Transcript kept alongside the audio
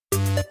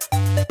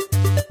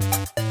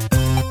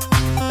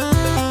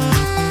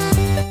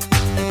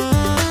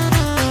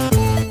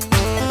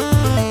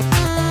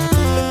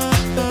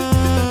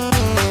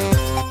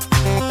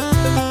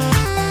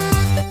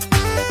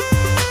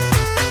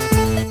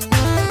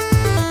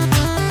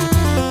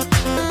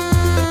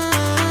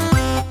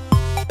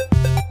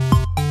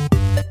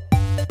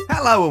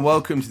Hello and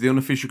welcome to the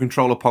Unofficial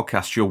Controller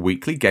Podcast, your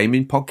weekly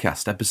gaming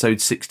podcast,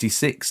 episode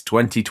 66,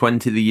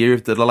 2020, the year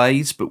of the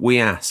delays, but we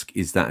ask,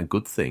 is that a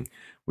good thing?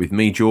 With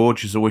me,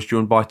 George, as always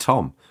joined by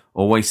Tom,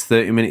 always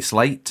 30 minutes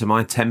late to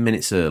my 10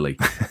 minutes early.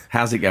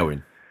 How's it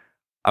going?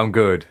 I'm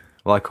good.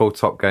 Like all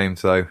top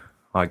games, though,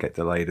 I get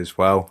delayed as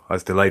well. I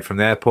was delayed from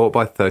the airport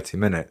by 30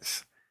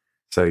 minutes.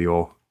 So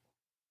your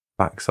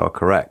facts are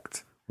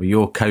correct. Well,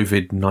 you're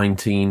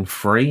COVID-19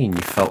 free and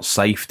you felt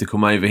safe to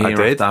come over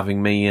here after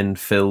having me and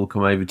Phil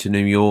come over to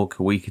New York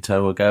a week or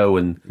two ago.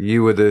 And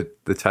you were the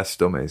test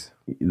dummies.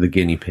 The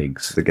guinea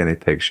pigs. The guinea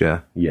pigs, yeah.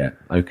 Yeah,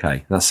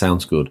 okay. That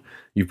sounds good.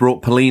 You've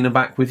brought Paulina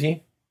back with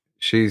you?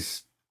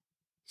 She's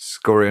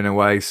scurrying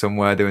away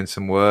somewhere doing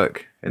some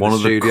work in One the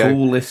of studio. The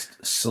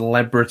coolest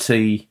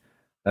celebrity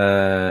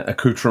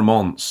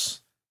accoutrements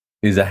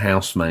is a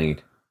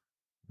housemaid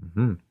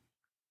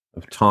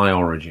of Thai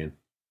origin.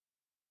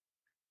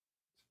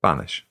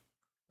 Spanish.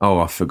 Oh,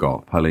 I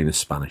forgot. Paulina's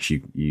Spanish.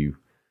 You.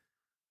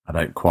 I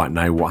don't quite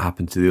know what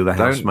happened to the other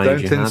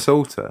housemaid. Don't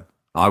insult her.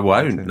 I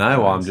won't.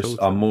 Don't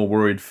I'm more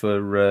worried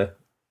for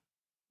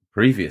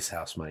previous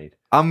housemaid.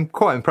 I'm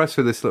quite impressed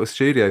with this little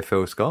studio,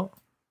 Phil Scott.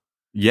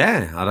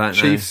 Yeah, I don't know.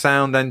 Chief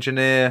sound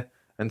engineer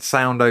and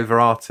sound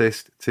over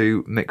artist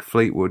to Mick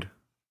Fleetwood.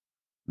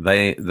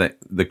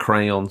 The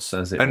crayon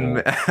says it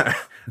all.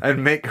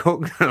 And Mick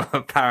Hucknall,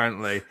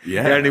 apparently.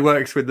 Yeah. He only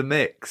works with the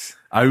mix.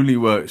 Only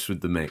works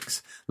with the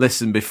mix.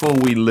 Listen, before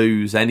we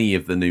lose any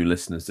of the new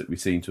listeners that we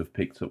seem to have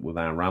picked up with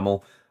our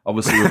ramble,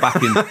 obviously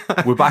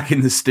we're back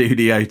in the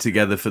studio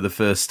together for the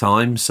first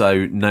time,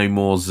 so no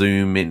more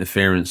Zoom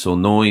interference or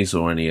noise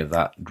or any of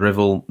that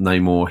drivel.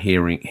 No more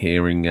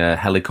hearing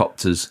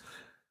helicopters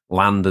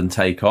land and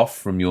take off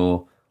from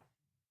your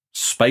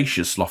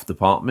spacious loft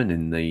apartment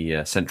in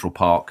the Central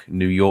Park,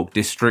 New York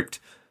district.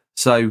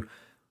 So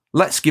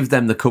let's give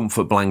them the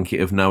comfort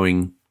blanket of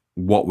knowing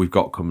what we've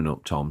got coming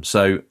up, Tom.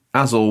 So,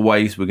 as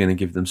always, we're going to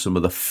give them some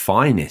of the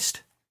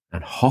finest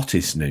and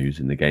hottest news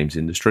in the games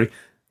industry.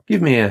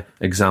 Give me an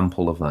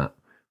example of that.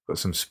 Got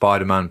some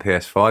Spider-Man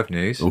PS5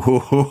 news.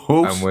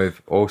 And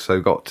we've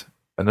also got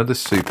another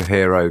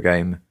superhero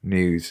game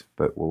news,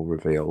 but we'll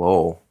reveal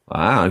all.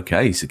 Ah,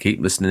 okay, so keep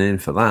listening in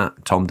for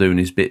that. Tom doing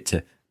his bit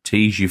to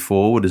tease you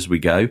forward as we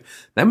go.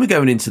 Then we're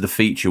going into the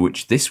feature,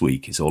 which this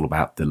week is all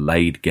about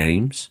delayed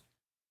games.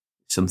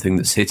 Something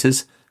that's hit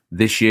us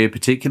this year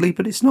particularly,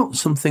 but it's not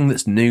something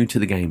that's new to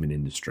the gaming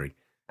industry.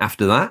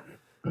 After that,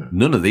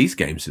 none of these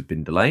games have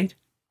been delayed.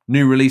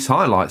 New release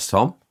highlights,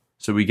 Tom.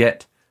 So we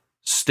get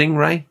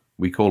Stingray,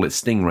 we call it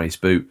Stingray's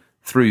Boot.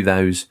 Through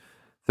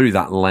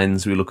that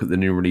lens, we look at the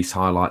new release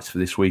highlights for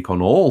this week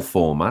on all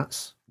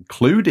formats,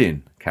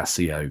 including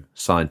Casio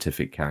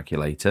Scientific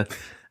Calculator.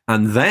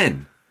 And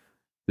then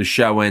the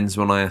show ends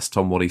when I ask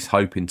Tom what he's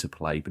hoping to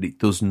play, but it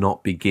does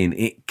not begin.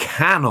 It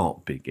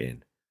cannot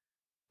begin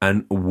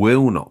and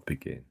will not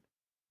begin.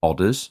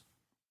 Odders,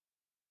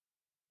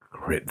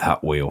 grip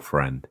that wheel,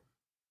 friend.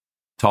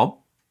 Tom,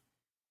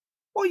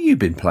 what have you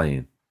been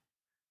playing?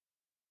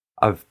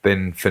 I've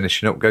been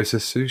finishing up Ghost of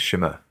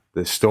Tsushima,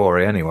 the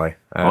story anyway.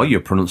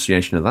 Your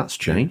pronunciation of that's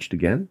changed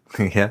again.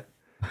 Yeah.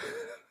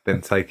 Been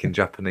taking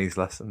Japanese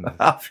lessons.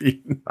 Have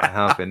you? I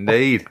have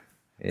indeed.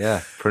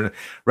 Yeah.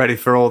 Ready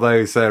for all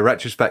those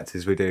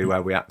retrospectives we do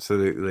where we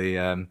absolutely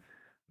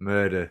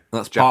murder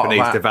That's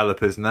Japanese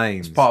developers'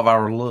 names. It's part of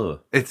our allure.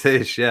 It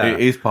is, yeah.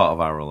 It is part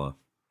of our allure.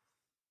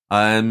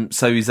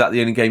 So is that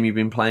the only game you've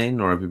been playing,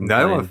 or have you been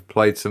playing? No, I've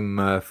played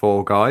some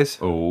Fall Guys.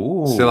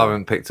 Oh, still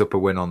haven't picked up a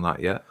win on that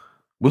yet.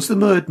 Was the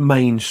mode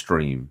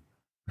mainstream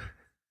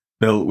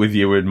built with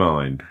you in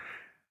mind?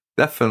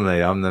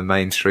 Definitely, I'm the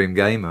mainstream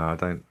gamer. I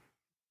don't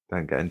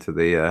get into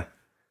the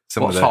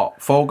What's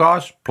hot? Fall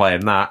Guys?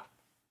 Playing that.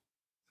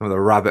 Some of the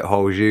rabbit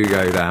holes you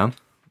go down.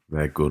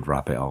 They're good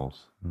rabbit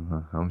holes.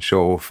 I'm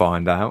sure we'll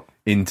find out.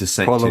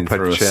 Intersecting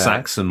through a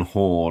Saxon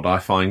horde, I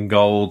find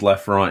gold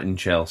left, right, and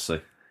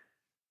Chelsea.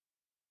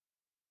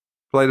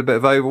 Played a bit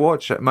of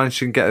Overwatch. Managed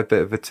to get a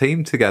bit of a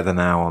team together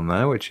now on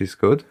there, which is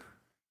good.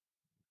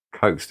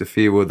 Coaxed a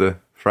few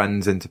other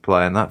friends into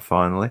playing that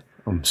finally.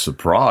 I'm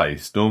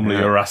surprised. Normally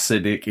your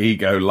acidic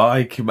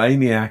ego-like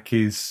maniac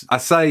is... I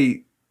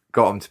say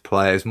got them to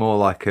play as more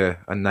like a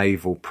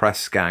naval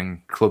press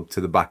gang club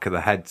to the back of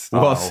the head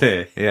style. What's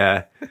it?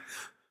 Yeah.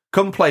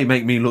 Come play,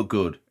 make me look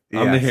good.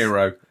 I'm the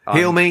hero.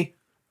 Heal me.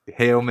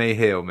 Heal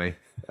me.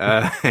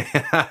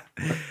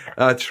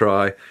 I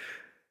try.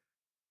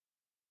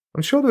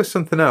 I'm sure there was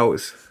something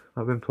else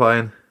I've been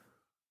playing.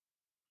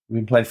 You've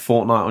been playing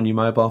Fortnite on your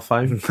mobile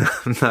phone?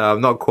 No,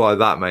 I'm not quite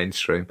that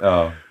mainstream.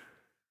 Oh.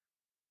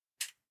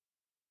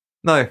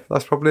 No,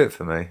 that's probably it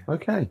for me.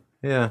 Okay.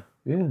 Yeah.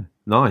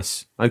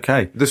 Nice.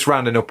 Okay. Just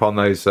rounding up on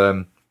those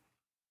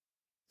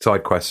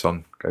side quests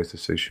on Ghost of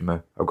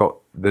Tsushima. I've got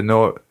the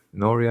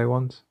Norio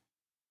ones.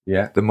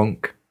 Yeah. The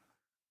monk.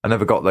 I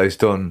never got those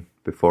done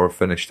before I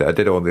finished it. I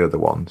did all the other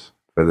ones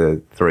for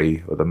the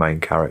 3 other main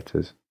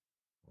characters.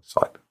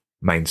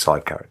 Main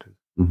side characters.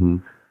 Mm-hmm.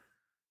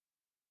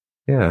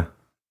 Yeah.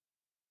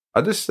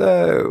 I just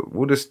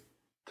we'll just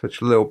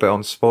touch a little bit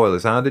on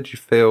spoilers. How did you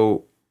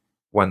feel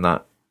when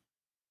that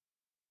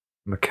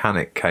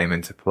mechanic came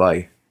into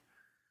play.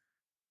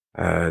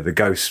 The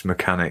ghost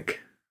mechanic.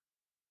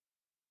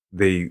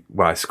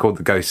 It's called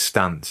the ghost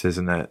stance,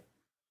 isn't it?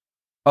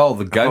 Oh,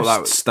 the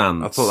ghost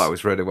stance. I thought that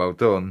was really well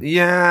done.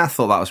 Yeah, I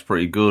thought that was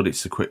pretty good.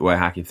 It's a quick way of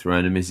hacking through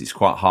enemies. It's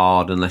quite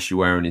hard unless you're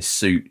wearing his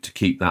suit to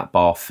keep that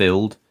bar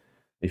filled.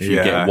 If you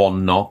get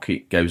one knock,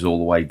 it goes all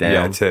the way down.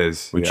 Yeah, it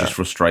is. Which is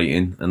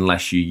frustrating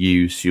unless you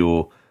use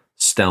your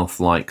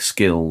stealth-like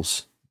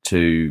skills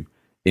to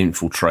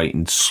infiltrate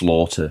and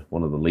slaughter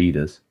one of the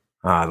leaders.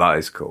 Ah, that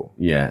is cool.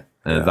 Yeah,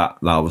 that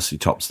obviously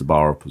tops the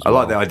bar up as well. I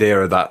like the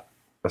idea of that,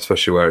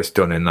 especially where it's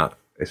done in that.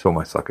 It's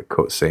almost like a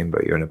cutscene,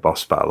 but you're in a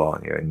boss battle,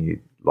 aren't you?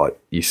 And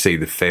you see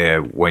the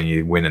fear when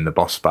you win in the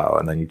boss battle,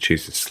 and then you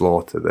choose to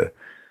slaughter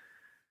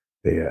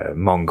the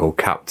Mongol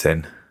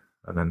captain,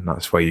 and then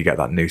that's where you get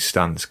that new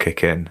stance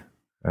kick in,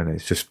 and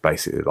it's just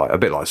basically like a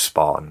bit like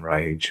Spartan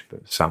Rage,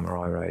 but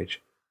Samurai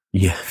Rage.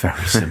 Yeah,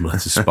 very similar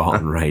to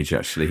Spartan Rage,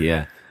 actually.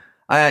 Yeah,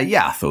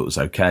 I thought it was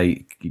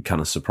okay. It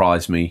kind of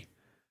surprised me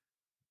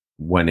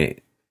when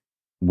it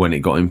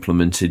got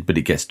implemented, but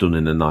it gets done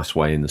in a nice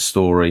way in the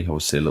story.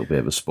 Obviously, a little bit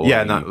of a spoiler.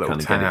 Yeah, and that little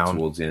town. Get it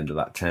towards the end of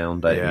that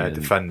town, don't you?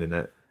 Defending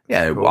it.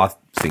 Yeah, cool. I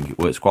think it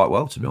works quite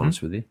well, to be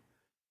honest with you.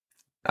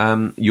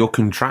 You're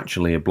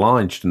contractually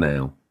obliged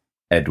now,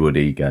 Edward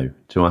Ego,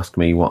 to ask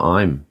me what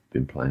I've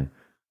been playing.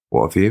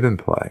 What have you been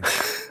playing?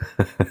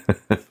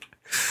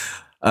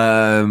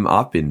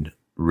 I've been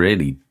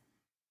really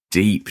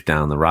deep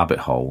down the rabbit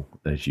hole,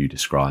 as you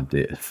described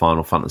it.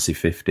 Final Fantasy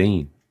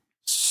 15.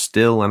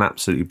 Still an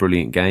absolutely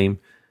brilliant game.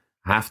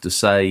 I have to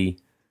say,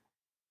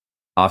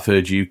 I've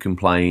heard you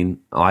complain.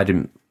 I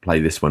didn't play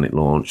this when it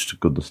launched.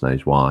 Goodness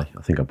knows why.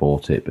 I think I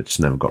bought it, but just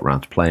never got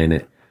around to playing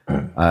it.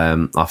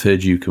 I've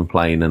heard you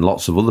complain, and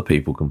lots of other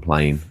people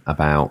complain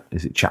about,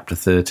 is it Chapter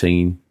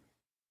 13?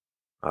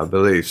 I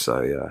believe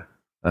so,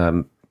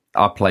 yeah.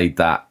 I played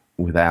that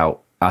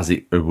without, as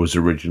it was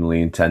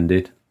originally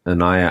intended,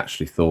 and I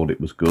actually thought it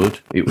was good.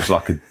 It was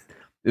like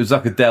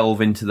a delve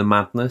into the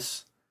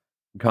madness.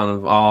 Kind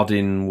of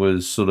Ardyn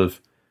was sort of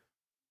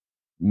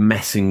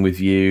messing with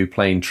you,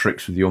 playing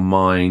tricks with your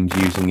mind,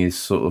 using his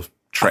sort of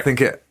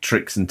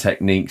tricks and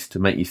techniques to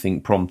make you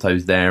think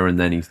Prompto's there and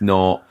then he's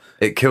not.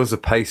 It kills the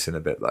pacing a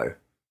bit, though,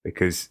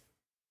 because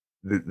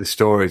the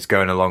story's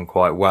going along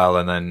quite well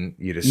and then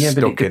you're just stuck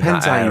in that area. Yeah, but it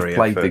depends how you've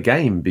played the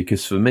game,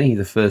 because for me,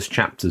 the first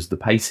chapters, the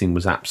pacing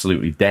was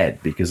absolutely dead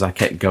because I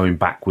kept going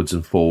backwards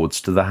and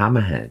forwards to the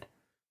Hammerhead.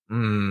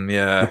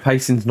 Yeah. The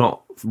pacing's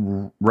not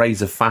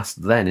razor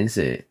fast then, is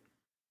it?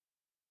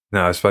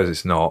 No, I suppose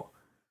it's not.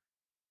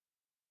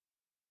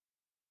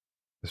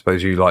 I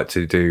suppose you like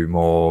to do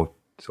more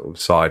sort of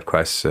side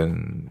quests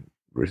and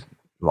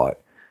like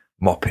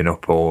mopping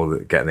up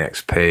getting the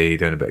XP,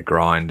 doing a bit of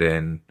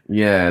grinding.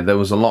 Yeah, there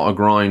was a lot of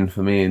grind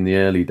for me in the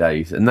early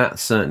days, and that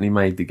certainly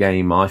made the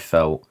game, I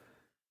felt,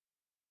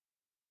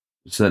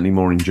 certainly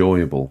more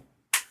enjoyable,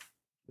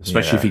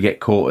 especially if you get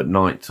caught at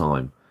night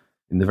time.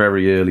 In the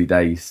very early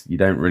days, you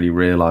don't really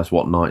realise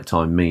what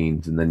nighttime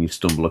means, and then you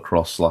stumble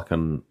across like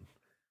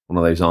one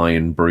of those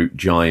Iron Brute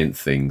giant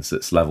things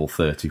that's level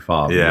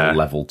 35 or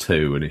level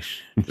 2, and it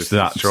just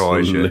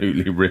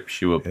absolutely rips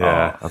you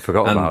apart. Yeah, I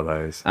forgot about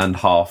those. And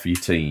half your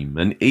team.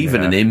 And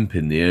even an imp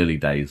in the early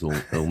days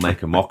will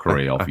make a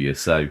mockery of you.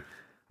 So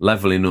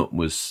leveling up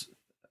was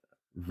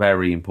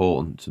very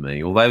important to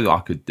me. Although I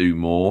could do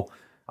more,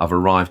 I've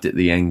arrived at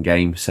the end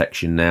game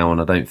section now,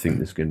 and I don't think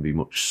there's going to be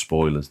much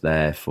spoilers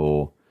there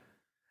for...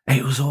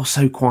 It was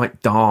also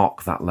quite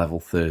dark, that level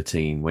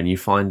 13, when you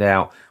find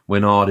out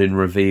when Ardyn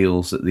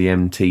reveals that the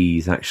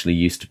MTs actually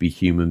used to be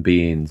human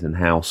beings and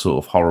how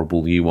sort of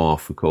horrible you are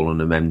for calling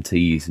them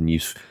MTs. And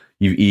you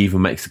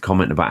even makes a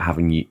comment about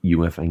having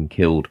you having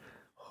killed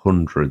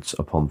hundreds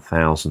upon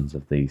thousands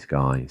of these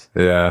guys.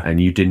 Yeah. And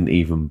you didn't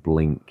even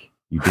blink.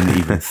 You didn't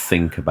even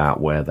think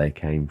about where they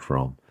came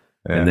from.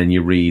 Yeah. And then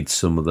you read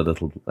some of the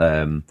little,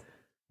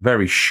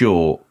 very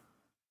short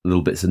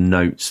little bits of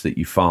notes that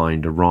you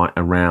find right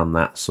around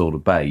that sort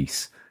of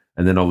base.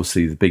 And then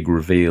obviously the big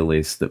reveal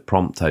is that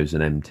Prompto's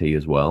an MT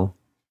as well.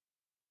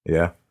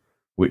 Yeah.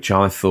 Which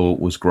I thought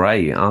was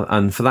great.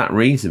 And for that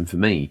reason, for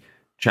me,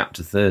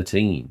 Chapter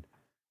 13,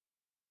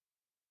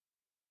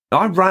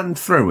 I ran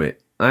through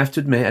it. I have to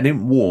admit, I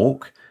didn't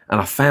walk,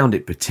 and I found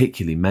it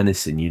particularly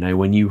menacing. You know,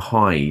 when you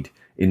hide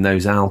in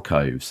those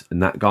alcoves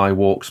and that guy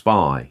walks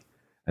by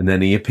and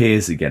then he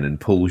appears again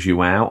and pulls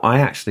you out, I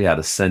actually had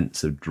a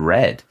sense of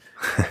dread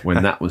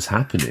when that was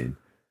happening.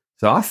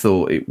 So I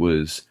thought it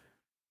was,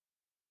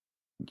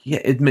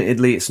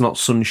 admittedly, it's not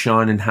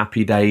sunshine and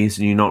happy days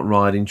and you're not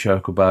riding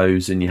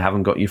chocobos and you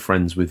haven't got your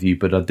friends with you,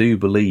 but I do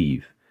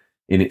believe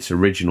in its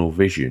original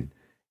vision,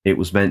 it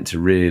was meant to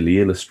really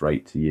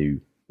illustrate to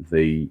you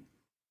the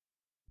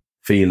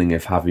feeling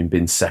of having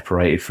been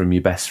separated from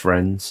your best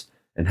friends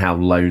and how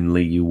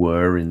lonely you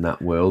were in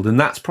that world. And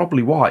that's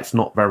probably why it's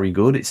not very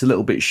good. It's a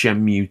little bit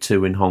Shenmue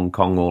 2 in Hong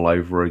Kong all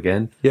over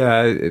again.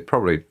 Yeah, it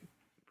probably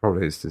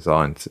is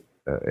designed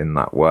in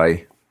that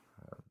way.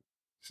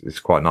 It's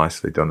quite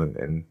nicely done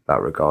in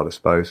that regard, I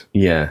suppose.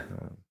 Yeah.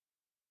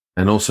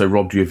 And also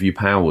robbed you of your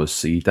powers,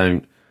 so you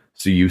don't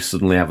So you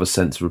suddenly have a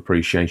sense of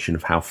appreciation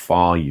of how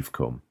far you've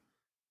come.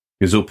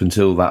 Because up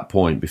until that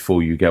point,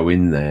 before you go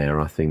in there,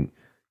 I think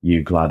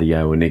you,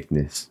 Gladio, and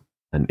Ignis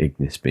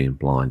being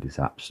blind is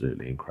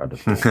absolutely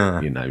incredible.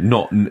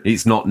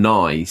 It's not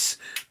nice,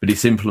 but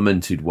it's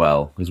implemented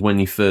well. Because when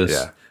you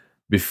first,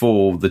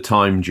 before the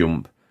time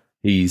jump,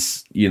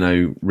 he's,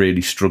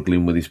 really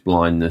struggling with his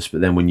blindness.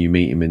 But then when you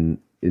meet him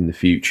in the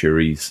future,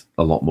 he's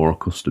a lot more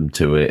accustomed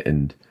to it.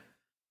 And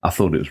I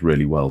thought it was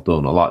really well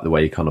done. I like the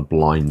way he kind of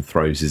blind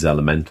throws his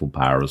elemental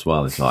power as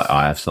well. It's like,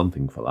 I have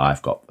something for that.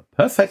 I've got the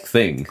perfect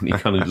thing. And he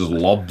kind of just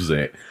lobs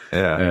it.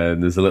 Yeah.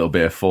 And there's a little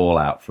bit of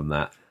fallout from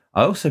that.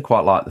 I also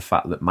quite like the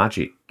fact that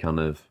magic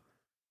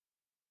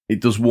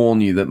it does warn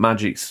you that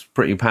magic's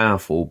pretty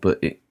powerful,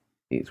 but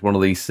it's one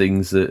of these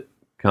things that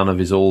kind of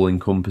is all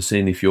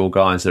encompassing. If your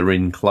guys are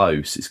in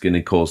close, it's going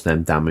to cause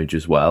them damage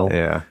as well.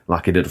 Yeah.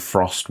 Like I did a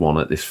frost one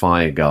at this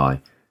fire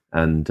guy,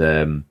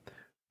 and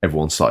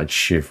everyone started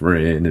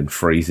shivering and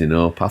freezing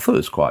up. I thought it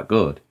was quite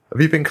good.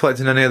 Have you been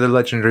collecting any of the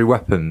legendary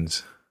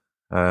weapons?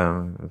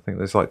 I think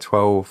there's like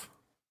 12.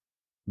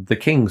 The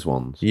King's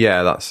ones?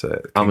 Yeah, that's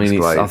it.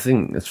 I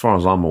think, as far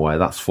as I'm aware,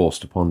 that's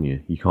forced upon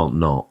you. You can't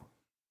not.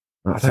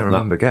 I don't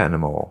remember getting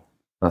them all.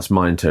 That's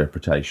my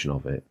interpretation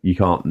of it. You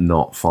can't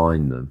not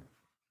find them.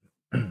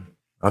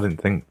 I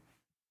didn't think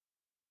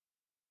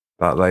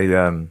that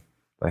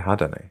they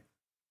had any.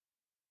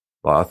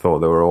 Like, I thought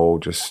they were all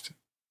just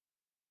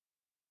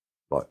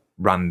like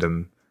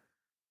random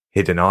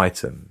hidden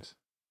items.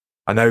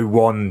 I know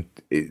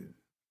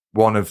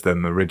one of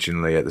them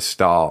originally at the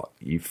start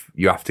you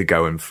have to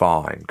go and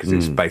find because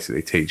it's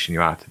basically teaching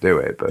you how to do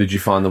it. But did you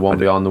find the one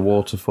behind the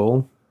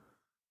waterfall?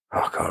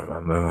 I can't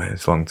remember.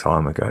 It's a long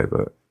time ago,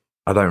 but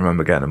I don't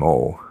remember getting them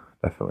all.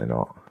 Definitely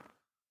not.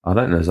 I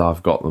don't know as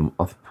I've got them.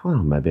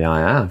 Well, maybe I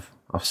have.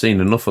 I've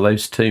seen enough of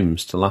those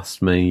tombs to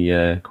last me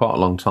quite a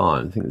long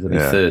time. I think there's only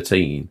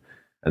 13.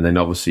 And then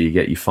obviously you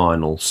get your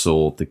final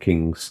sword,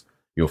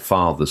 your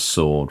father's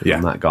sword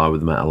from that guy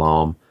with the metal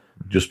arm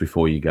just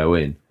before you go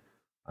in.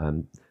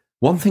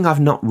 One thing I've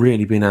not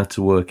really been able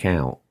to work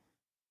out,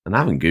 and I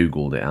haven't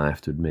Googled it, I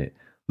have to admit,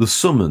 the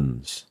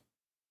summons.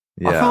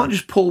 Yeah. I can't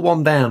just pull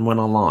one down when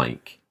I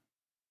like.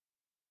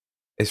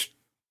 It's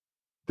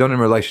done in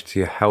relation to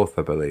your health,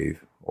 I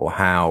believe, or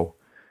how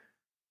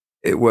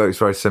it works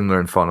very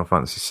similar in Final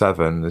Fantasy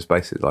VII. There's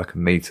basically like a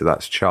meter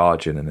that's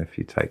charging, and if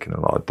you're taking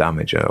a lot of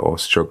damage or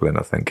struggling,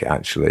 I think it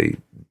actually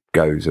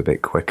goes a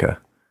bit quicker.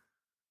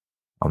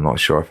 I'm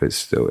not sure if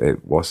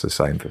it was the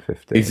same for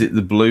 15. Is it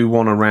the blue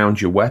one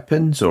around your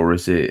weapons, or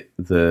is it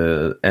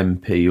the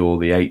MP or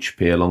the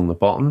HP along the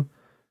bottom?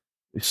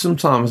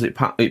 Sometimes it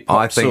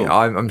pops up.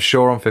 I'm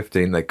sure on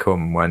 15 they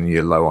come when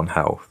you're low on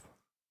health,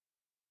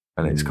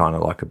 and it's kind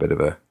of like a bit of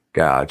a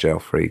get out of jail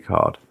free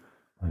card.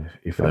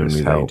 If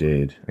only they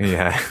did.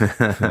 Yeah,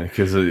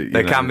 because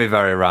they can be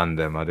very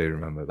random. I do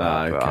remember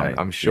that. Okay.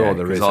 I'm sure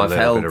there is a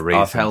little bit of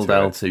reason. I've held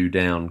L2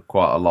 down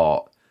quite a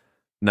lot.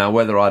 Now,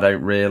 whether I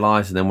don't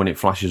realise, and then when it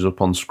flashes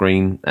up on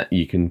screen,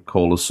 you can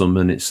call a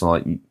summon. It's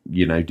like,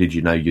 did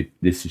you know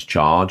this is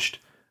charged?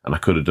 And I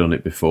could have done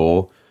it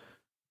before.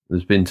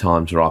 There's been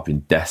times where I've been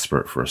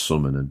desperate for a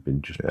summon and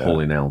been just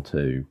pulling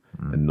L2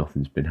 and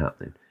nothing's been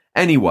happening.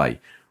 Anyway,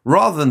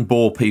 rather than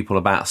bore people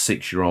about a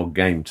 6-year-old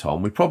game,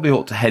 Tom, we probably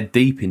ought to head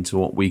deep into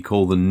what we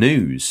call the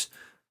news.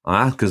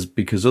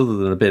 Because other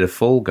than a bit of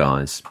Fall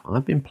Guys,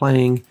 I've been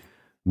playing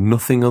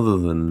nothing other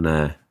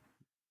than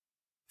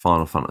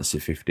Final Fantasy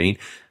 15.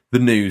 The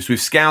news. We've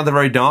scoured the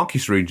very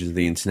darkest regions of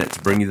the internet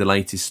to bring you the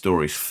latest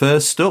stories.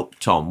 First up,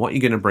 Tom, what are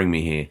you going to bring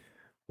me here?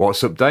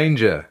 What's up,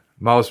 Danger?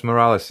 Miles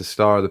Morales, the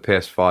star of the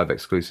PS5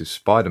 exclusive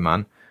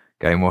Spider-Man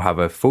game, will have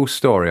a full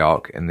story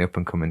arc in the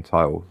up-and-coming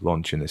title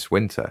launching this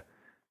winter.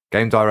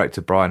 Game director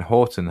Brian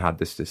Horton had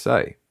this to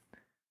say.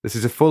 This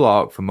is a full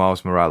arc for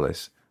Miles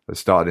Morales that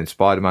started in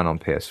Spider-Man on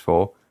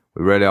PS4.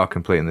 We really are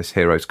completing this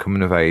hero's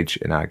coming of age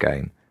in our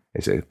game.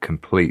 It's a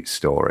complete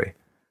story.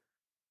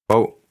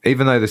 Well,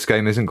 even though this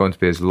game isn't going to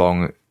be as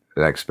long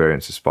an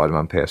experience as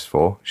Spider-Man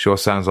PS4, sure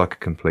sounds like a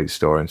complete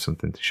story and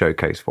something to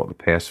showcase what the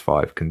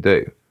PS5 can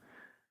do.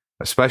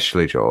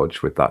 Especially,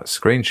 George, with that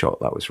screenshot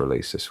that was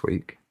released this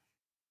week.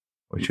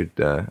 We should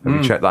have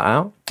you checked that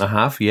out? I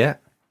have, yeah.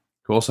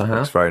 Of course I have.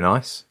 Looks very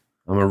nice.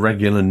 I'm a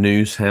regular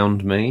news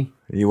hound, me.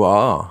 You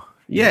are.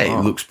 Yeah,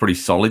 it looks pretty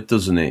solid,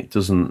 doesn't it? It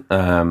doesn't,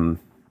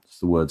 what's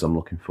the words I'm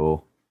looking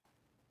for?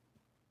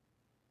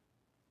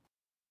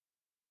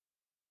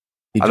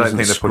 It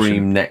doesn't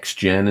scream next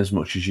gen as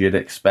much as you'd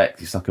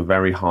expect. It's like a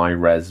very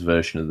high-res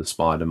version of the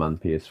Spider-Man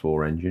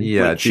PS4 engine,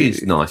 which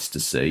is nice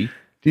to see.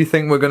 Do you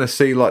think we're going to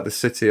see like the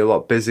city a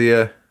lot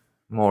busier,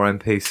 more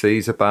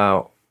NPCs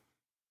about?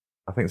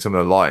 I think some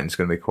of the lighting's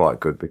going to be quite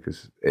good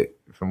because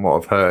from what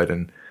I've heard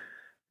and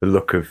the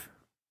look of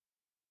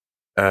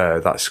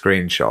that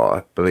screenshot,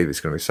 I believe it's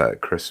going to be set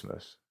at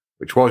Christmas,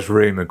 which was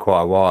rumoured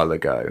quite a while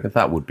ago.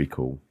 That would be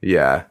cool.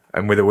 Yeah,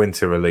 and with a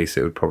winter release,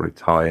 it would probably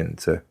tie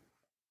into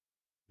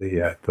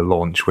the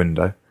launch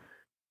window.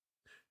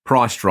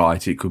 Priced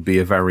right, it could be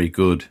a very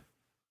good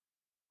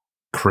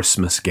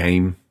Christmas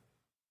game.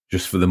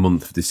 just for the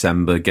month of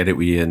December, get it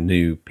with your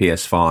new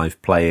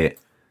PS5, play it.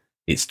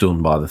 It's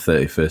done by the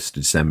 31st of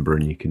December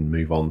and you can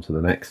move on to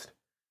the next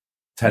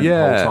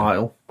tentpole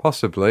title.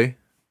 Possibly.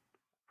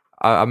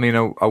 I mean,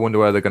 I wonder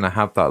where they're going to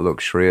have that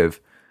luxury of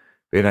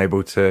being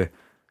able to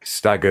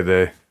stagger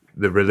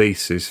the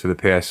releases for the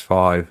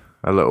PS5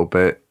 a little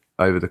bit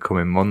over the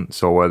coming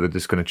months, or whether they're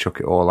just going to chuck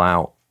it all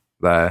out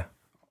there.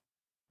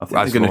 I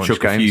think they're going to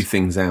chuck a few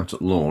things out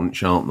at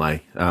launch, aren't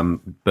they?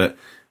 But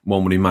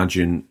one would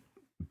imagine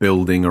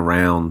building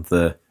around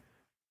a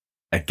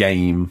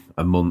game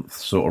a month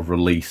sort of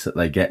release that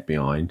they get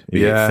behind,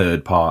 be it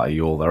third party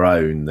or their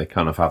own. They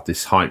kind of have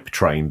this hype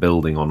train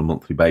building on a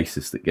monthly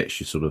basis that gets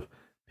you sort of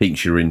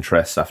piques your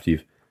interest after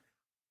you've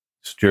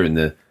during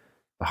the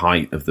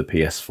height of the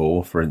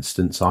PS4, for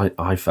instance.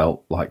 I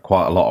felt like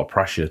quite a lot of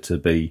pressure to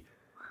be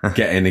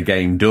getting a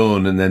game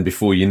done, and then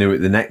before you knew it,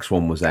 the next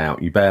one was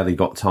out. You barely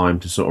got time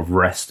to sort of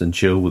rest and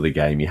chill with the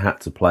game. You had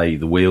to play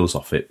the wheels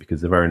off it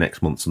because the very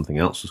next month something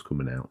else was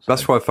coming out. So.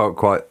 That's why I felt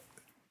quite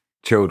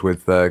chilled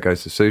with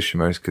Ghost of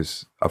Tsushima, is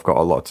because I've got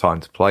a lot of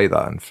time to play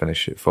that and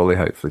finish it fully,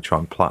 hopefully try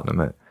and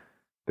platinum it.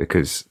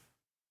 Because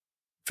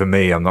for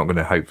me, I'm going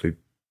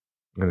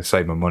to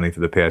save my money for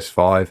the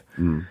PS5.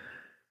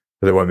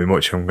 But there won't be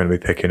much I'm going to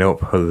be picking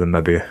up other than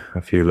maybe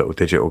a few little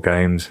digital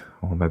games,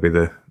 or maybe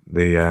the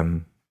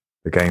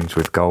games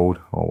with gold,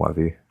 or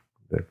whatever,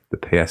 the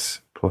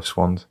PS Plus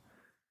ones.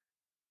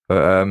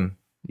 But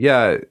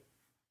yeah,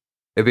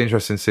 it'd be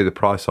interesting to see the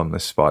price on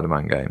this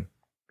Spider-Man game.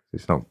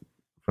 It's not,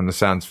 from the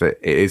sounds of it,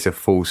 it is a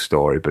full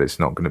story, but it's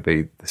not going to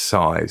be the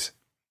size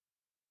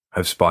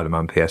of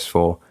Spider-Man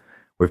PS4.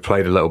 We've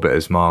played a little bit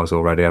as Miles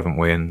already, haven't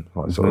we? In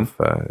like sort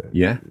of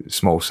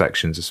small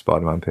sections of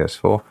Spider-Man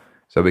PS4.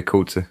 So it'd be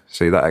cool to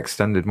see that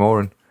extended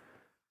more and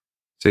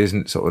see his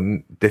sort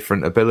of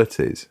different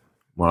abilities.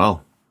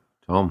 Well,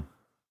 Tom,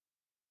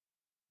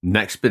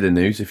 next bit of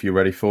news, if you're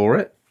ready for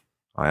it.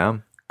 I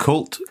am.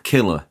 Cult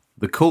Killer.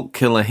 The Cult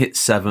Killer hit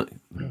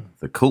 7.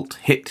 The Cult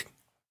Hit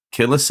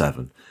Killer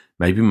 7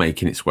 may be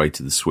making its way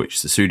to the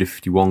Switch. The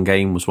Suda51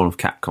 game was one of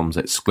Capcom's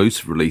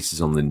exclusive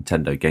releases on the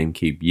Nintendo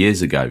GameCube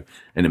years ago,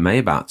 and it may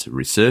about to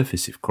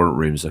resurface if current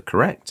rumours are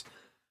correct.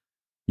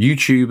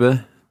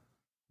 YouTuber,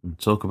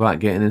 talk about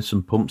getting in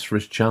some pumps for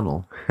his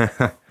channel,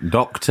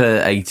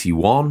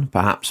 Dr.81,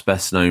 perhaps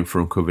best known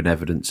for uncovering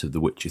evidence of The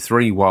Witcher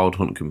 3 Wild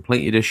Hunt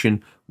Complete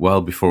Edition,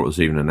 well before it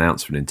was even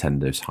announced for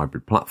Nintendo's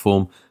hybrid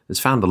platform, has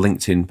found a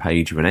LinkedIn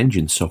page of an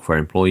Engine software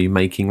employee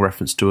making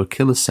reference to a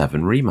Killer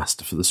 7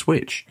 remaster for the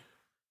Switch.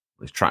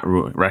 His track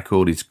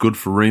record is good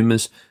for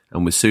rumours,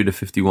 and with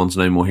Suda51's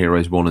No More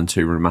Heroes 1 and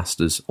 2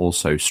 remasters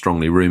also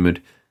strongly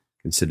rumoured,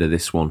 consider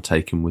this one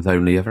taken with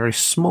only a very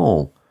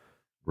small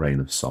grain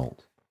of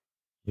salt.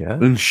 Yeah.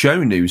 And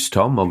show news,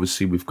 Tom.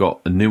 Obviously, we've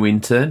got a new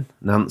intern,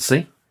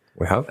 Nancy.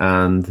 We have.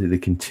 And the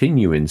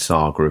continuing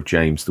saga of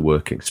James, the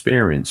work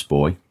experience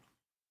boy.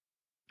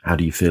 How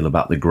do you feel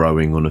about the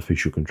growing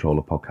unofficial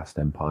controller podcast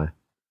empire?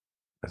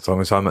 As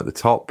long as I'm at the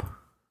top,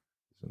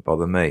 it doesn't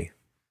bother me.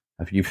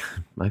 Have you?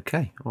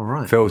 Okay, all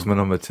right. Phil's my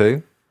number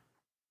 2.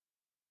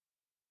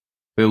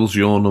 Phil's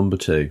your number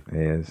 2. He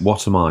is.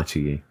 What am I to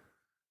you?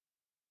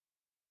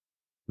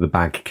 The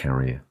bag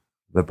carrier.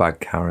 The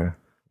bag carrier.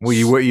 Well,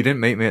 you didn't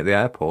meet me at the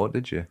airport,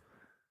 did you?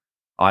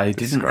 I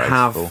didn't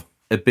have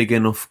a big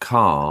enough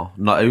car,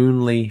 not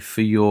only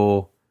for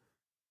your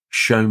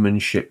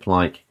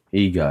showmanship-like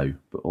ego,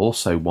 but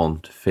also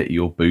one to fit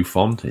your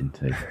bouffant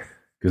into.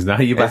 Because now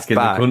you're back in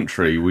the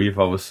country, we've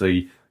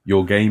obviously,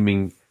 your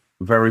gaming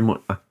very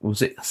much,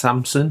 was it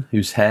Samson,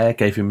 whose hair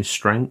gave him his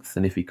strength,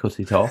 and if he cut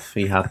it off,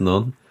 he had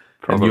none?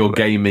 Probably. And your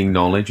gaming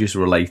knowledge is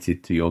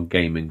related to your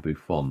gaming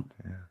bouffant.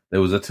 Yeah.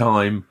 There was a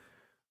time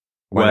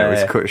when it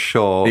was cut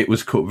short. It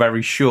was cut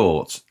very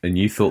short, and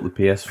you thought the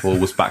PS4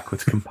 was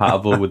backwards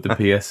compatible with the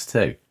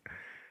PS2.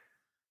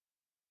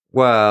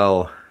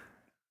 Well,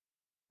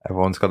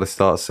 everyone's got to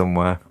start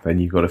somewhere. Then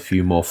you got a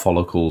few more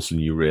follicles, and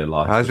you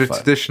realise. I was a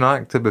traditional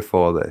actor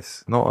before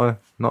this, not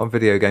a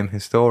video game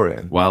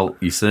historian. Well,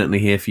 you're certainly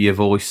here for your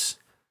voice,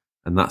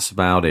 and that's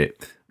about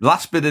it.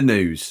 Last bit of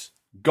news: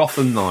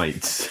 Gotham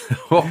Knights.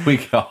 What we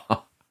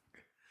got?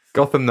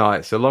 Gotham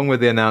Knights, along with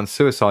the announced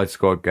Suicide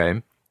Squad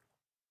game.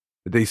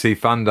 The DC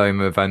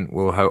Fandom event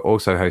will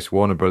also host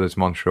Warner Bros.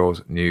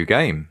 Montreal's new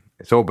game.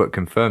 It's all but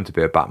confirmed to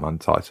be a Batman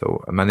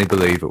title, and many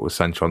believe it will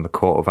centre on the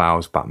Court of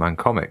Owls Batman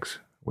comics,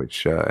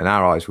 which in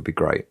our eyes would be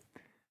great.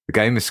 The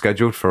game is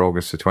scheduled for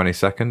August the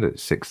 22nd at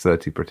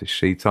 6:30 British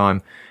Sea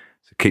Time,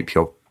 so keep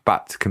your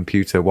bat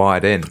computer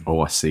wired in. Oh,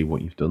 I see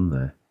what you've done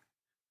there.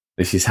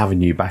 This is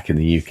having you back in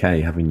the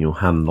UK, having your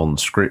hand on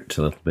script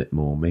a little bit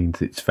more,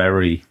 means it's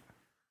very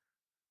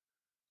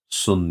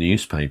Sun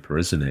newspaper,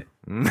 isn't it?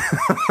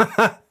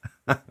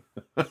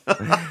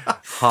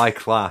 High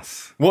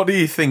class. What do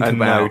you think and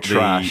about no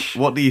trash?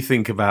 What do you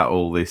think about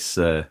all this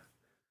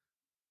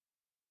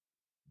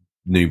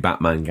new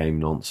Batman game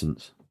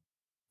nonsense?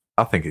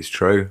 I think it's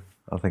true.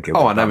 I think.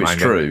 I know it's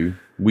true.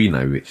 We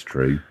know it's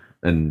true,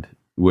 and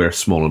we're a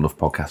small enough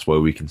podcast where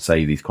we can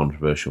say these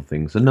controversial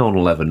things, and no one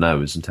will ever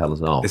know us and tell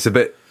us off. It's a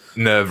bit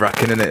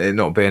nerve-wracking, isn't it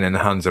not being in the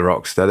hands of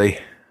Rocksteady?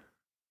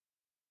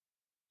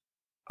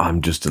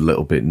 I'm just a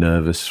little bit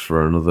nervous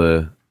for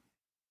another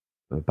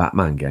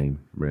Batman game,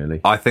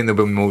 really. I think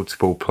there'll be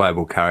multiple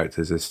playable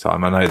characters this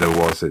time. I know there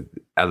was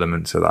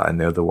elements of that in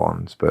the other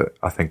ones, but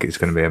I think it's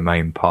going to be a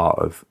main part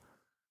of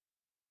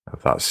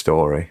that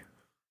story.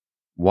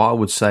 What I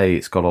would say,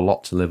 it's got a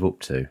lot to live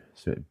up to,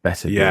 so it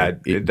better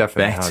it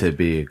definitely better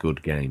be a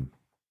good game.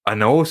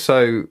 And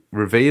also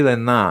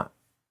revealing that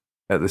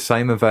at the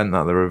same event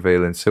that they're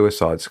revealing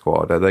Suicide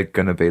Squad, are they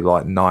going to be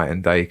like night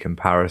and day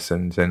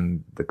comparisons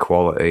in the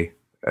quality?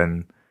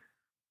 And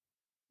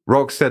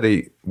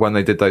Rocksteady, when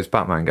they did those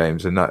Batman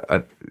games, and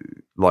that,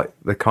 like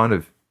they kind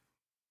of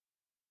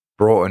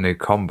brought a new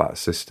combat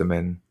system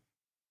in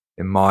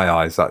my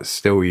eyes, that's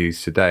still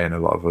used today in a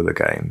lot of other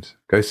games.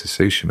 Ghost of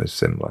Tsushima is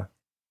similar.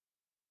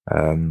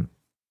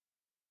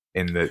 In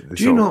the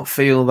do you not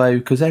feel though,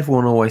 because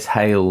everyone always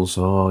hails,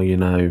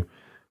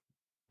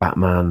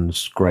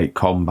 Batman's great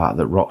combat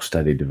that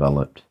Rocksteady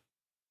developed?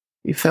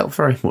 It felt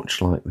very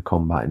much like the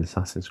combat in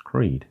Assassin's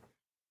Creed.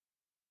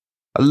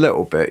 A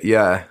little bit,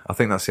 yeah. I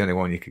think that's the only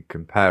one you could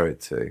compare it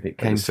to. It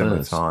came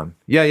similar time.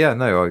 Yeah,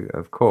 no,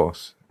 of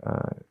course.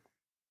 I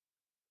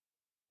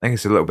think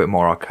it's a little bit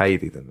more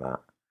arcadey than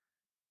that.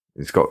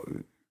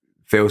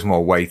 Feels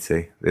more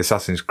weighty. The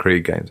Assassin's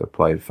Creed games I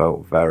played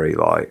felt very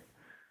like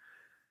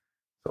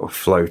sort of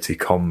floaty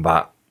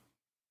combat.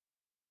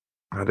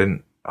 I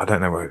don't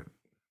know where.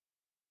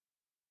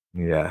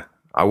 Yeah,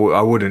 I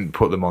wouldn't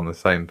put them on the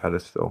same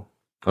pedestal.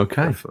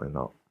 Okay, definitely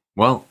not.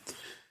 Well,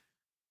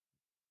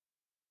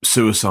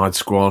 Suicide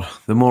Squad.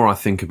 The more I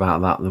think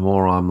about that, the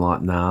more I'm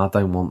like, nah, I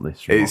don't want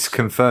this. It's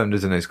confirmed,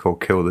 isn't it? It's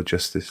called Kill the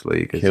Justice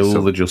League.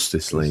 Kill the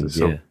Justice League.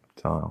 Yeah.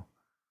 Subtitle.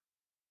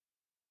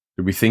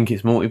 Do we think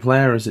it's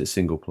multiplayer or is it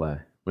single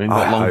player? We ain't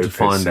got long to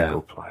find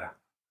out. Player.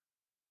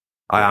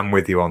 I am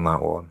with you on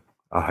that one.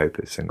 I hope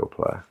it's single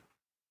player.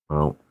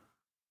 Well,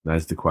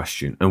 there's the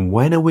question. And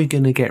when are we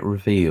going to get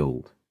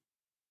revealed?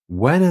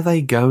 When are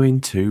they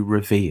going to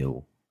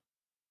reveal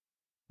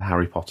the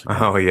Harry Potter game?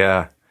 Oh,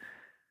 yeah.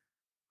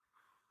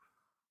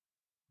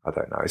 I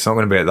don't know. It's not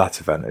going to be at that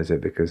event, is it?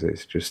 Because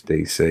it's just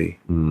DC.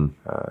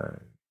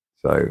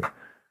 So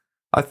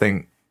I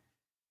think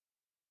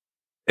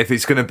if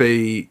it's going to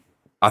be,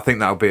 I think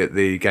that'll be at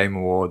the Game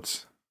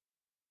Awards.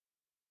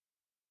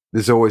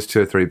 There's always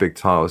 2 or 3 big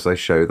titles they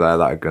show there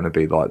that are going to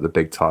be like the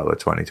big title of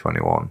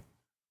 2021.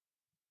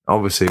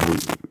 Obviously,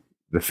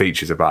 the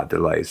feature's about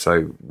delays,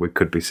 so we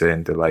could be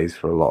seeing delays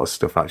for a lot of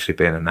stuff actually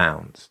being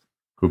announced.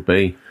 Could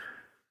be.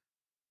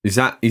 Is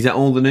that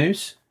all the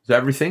news? Is that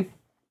everything?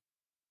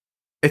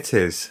 It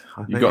is.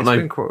 You got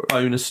no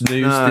bonus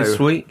news this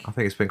week? I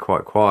think it's been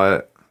quite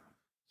quiet.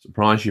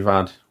 Surprised you've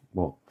had,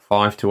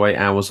 5 to 8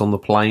 hours on the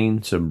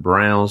plane to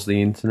browse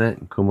the internet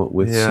and come up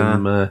with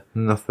some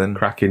nothing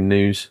cracking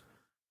news.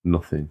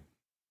 Nothing.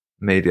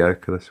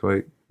 Mediocre this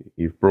week.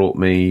 You've brought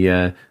me,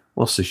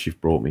 what's this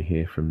you've brought me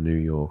here from New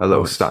York? A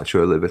little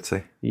Statue of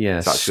Liberty. Yeah,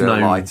 it's actually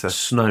a lighter.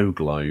 Snow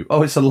globe.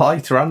 Oh, it's a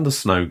lighter and a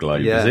snow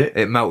globe, is it?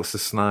 It melts the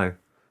snow.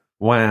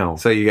 Wow.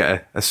 So you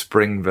get a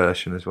spring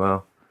version as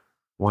well.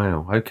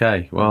 Wow,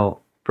 okay.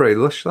 Well, pretty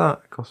lush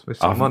that. It cost me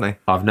some money.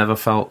 I've never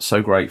felt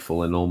so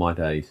grateful in all my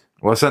days.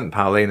 Well, I sent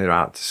Paulina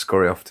out to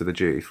scurry off to the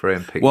duty free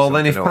and pick Well,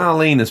 then if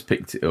Paulina's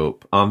picked it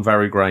up, I'm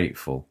very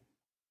grateful.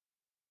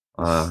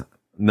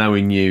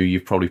 Knowing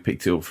you've probably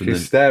picked it up from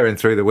She's staring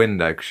through the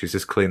window because she's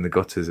just cleaned the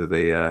gutters of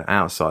the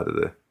outside of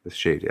the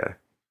studio.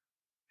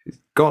 She's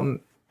got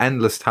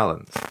endless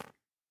talents.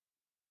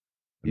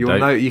 You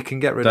can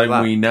get rid of that.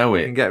 Don't we know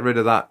it? You can get rid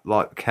of that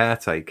like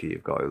caretaker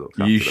you've got who looks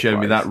after You the showed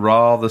me place. that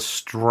rather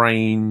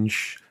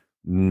strange.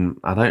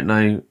 I don't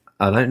know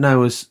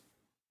as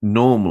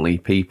normally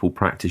people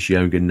practice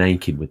yoga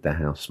naked with their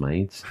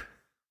housemaids,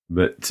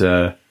 but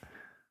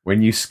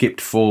when you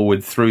skipped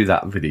forward through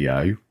that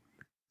video,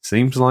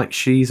 seems like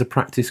she's a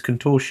practice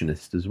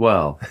contortionist as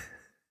well.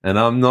 And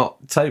I'm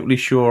not totally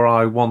sure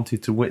I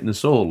wanted to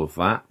witness all of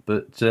that,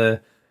 but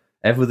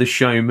ever the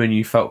showman,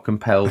 you felt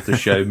compelled to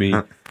show me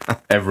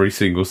every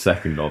single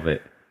second of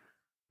it.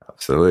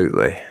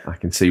 Absolutely. I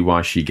can see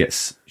why she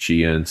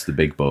earns the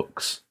big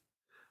bucks.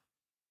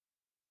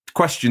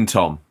 Question,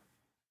 Tom.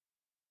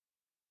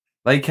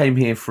 They came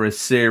here for a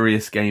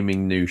serious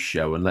gaming news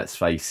show, and let's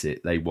face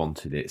it, they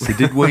wanted it. So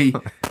did we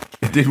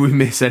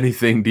miss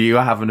anything? Do you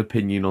have an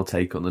opinion or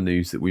take on the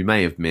news that we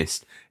may have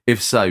missed?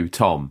 If so,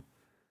 Tom,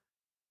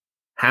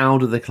 how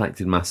do the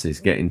collected masses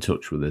get in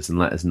touch with us and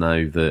let us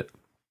know that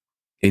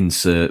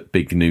insert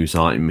big news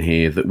item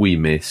here that we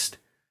missed,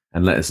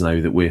 and let us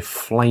know that we're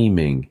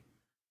flaming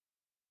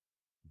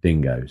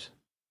dingoes?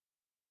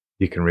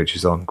 You can reach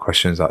us on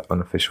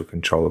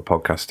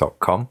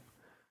questions@unofficialcontrollerpodcast.com,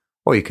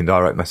 or you can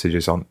direct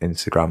messages on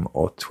Instagram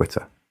or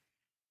Twitter.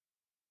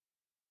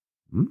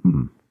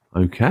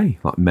 Okay,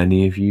 like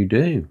many of you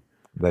do.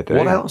 They do.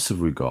 What else have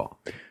we got?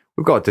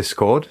 We've got a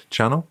Discord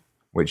channel,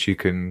 which you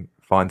can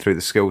find through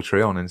the skill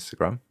tree on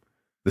Instagram.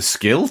 The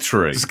skill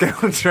tree.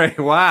 Skill tree,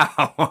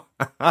 wow.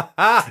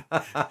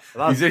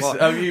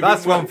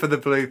 That's one for the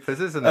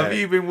bloopers, isn't it? Have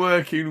you been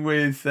working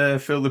with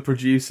Phil the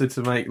producer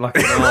to make like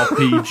an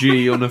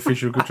RPG,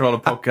 unofficial controller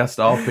podcast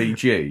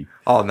RPG?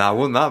 Oh, now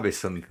wouldn't that be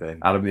something?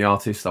 Adam the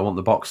artist, I want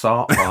the box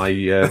art by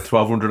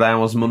 1200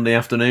 hours Monday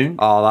afternoon.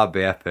 Oh, that'd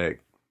be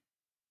epic.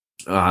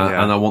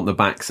 And I want the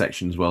back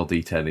sections well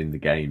detailing the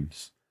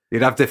games.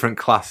 You'd have different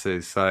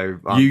classes, so...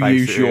 You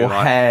use your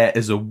hair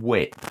as a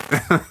whip.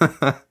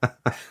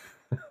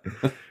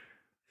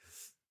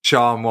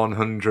 Charm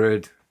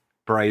 100,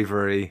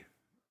 bravery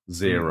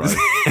 0.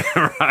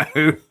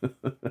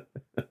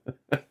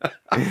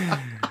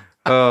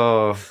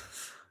 Oh,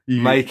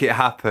 make it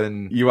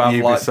happen. You have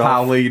Ubisoft. like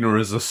Paulina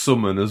as a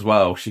summon as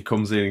well. She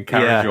comes in and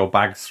carries your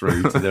bags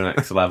through to the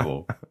next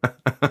level.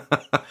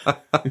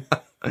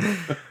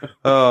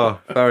 Oh,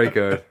 very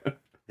good.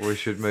 We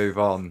should move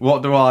on.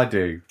 What do I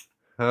do?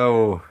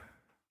 Oh.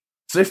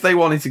 So if they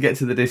wanted to get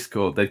to the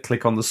Discord, they'd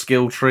click on the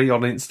skill tree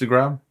on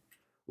Instagram,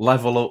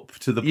 level up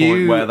to the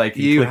point where they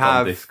can click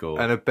on Discord.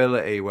 You have an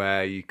ability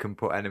where you can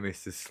put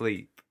enemies to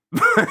sleep.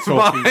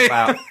 Talking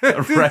about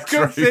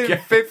retro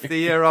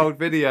 50-year-old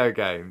video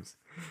games.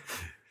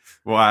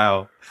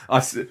 Wow.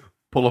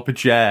 Pull up a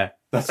chair.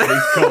 That's what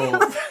it's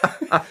called.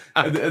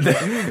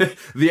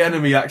 the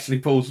enemy actually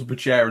pulls up a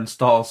chair and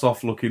starts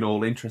off looking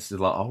all interested,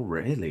 like, "Oh,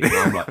 really?" And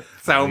I'm like,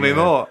 "Tell me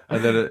more."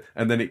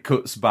 And then it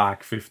cuts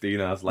back 15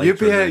 hours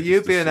later.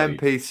 You'd be an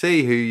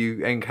NPC who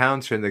you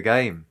encounter in the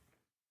game,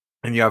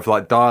 and you have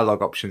like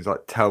dialogue options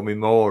like "Tell me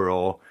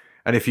more,"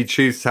 and if you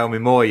choose "Tell me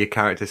more," your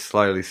character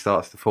slowly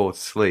starts to fall to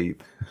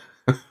sleep,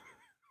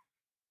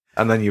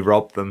 and then you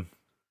rob them.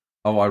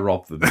 Oh, I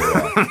rob them.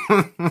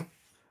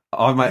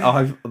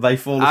 They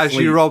fall asleep. As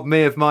you rob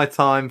me of my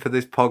time for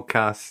this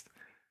podcast,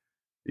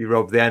 you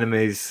rob the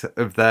enemies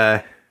of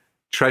their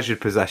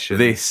treasured possessions.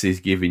 This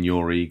is giving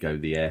your ego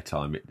the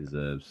airtime it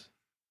deserves.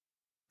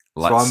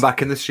 So I'm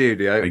back in the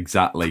studio.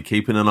 Exactly.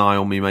 Keeping an eye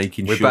on me,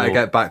 making sure... We better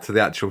get back to the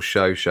actual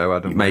show,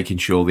 Adam. Making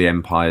sure the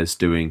Empire's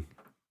doing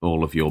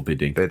all of your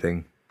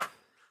bidding.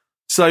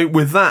 So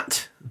with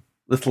that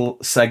little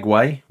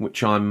segue,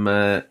 which I'm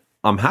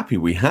happy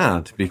we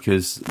had,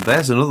 because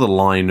there's another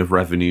line of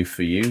revenue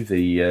for you.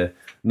 The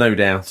no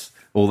doubt,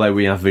 although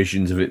we have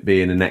visions of it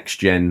being a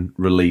next-gen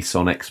release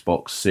on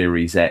Xbox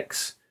Series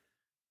X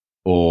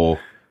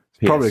or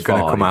PS5, probably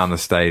going to come out on the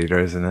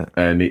Stadia, isn't it?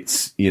 And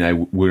it's,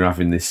 we're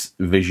having this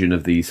vision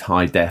of these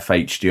high-def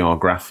HDR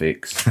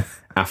graphics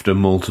after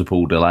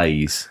multiple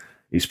delays.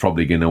 It's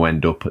probably going to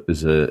end up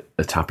as a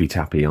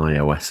tappy-tappy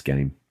iOS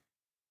game.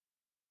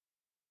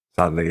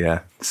 Sadly,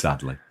 yeah.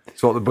 Sadly.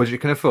 It's what the budget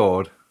can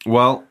afford.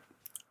 Well...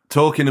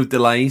 Talking of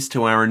delays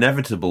to our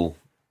inevitable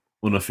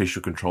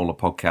unofficial controller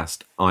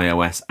podcast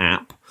iOS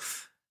app,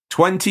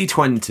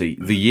 2020,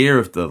 the year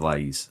of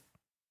delays.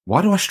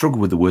 Why do I struggle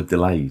with the word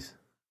delays?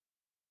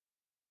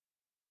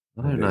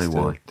 I don't know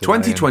why.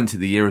 2020,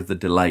 the year of the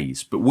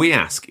delays. But we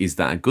ask, is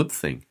that a good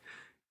thing?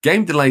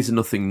 Game delays are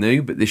nothing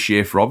new, but this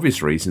year, for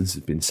obvious reasons,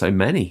 have been so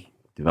many.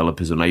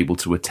 Developers unable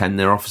to attend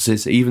their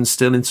offices, even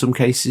still in some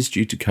cases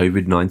due to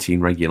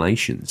COVID-19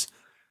 regulations.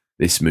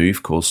 This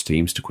move caused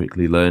teams to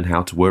quickly learn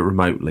how to work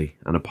remotely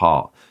and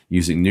apart,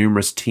 using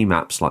numerous team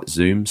apps like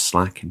Zoom,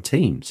 Slack, and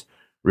Teams.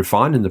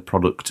 Refining the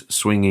product,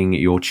 swinging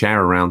your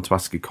chair around to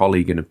ask a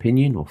colleague an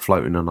opinion or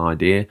floating an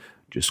idea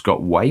just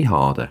got way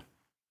harder.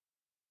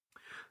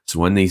 So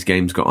when these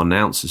games got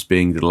announced as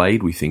being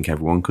delayed, we think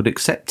everyone could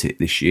accept it.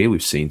 This year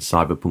we've seen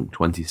Cyberpunk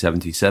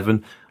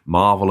 2077,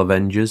 Marvel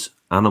Avengers,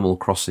 Animal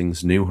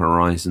Crossing's New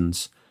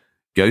Horizons,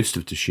 Ghost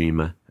of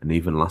Tsushima, and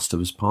even Last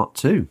of Us Part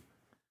 2.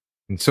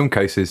 In some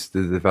cases,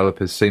 the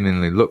developers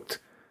seemingly looked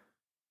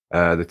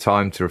the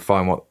time to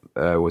refine what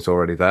was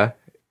already there.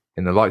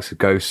 In the likes of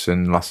Ghosts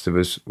and Last of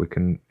Us, we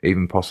can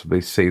even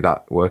possibly see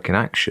that work in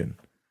action.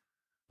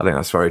 I think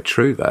that's very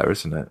true there,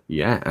 isn't it?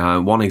 Yeah.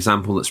 One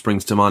example that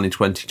springs to mind in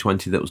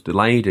 2020 that was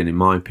delayed, and in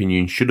my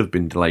opinion should have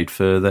been delayed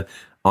further,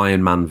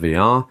 Iron Man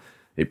VR.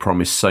 It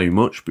promised so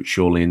much, but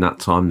surely in that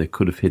time they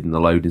could have hidden the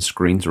loading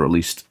screens or at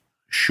least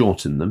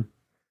shortened them.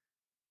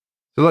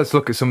 So let's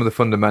look at some of the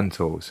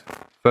fundamentals.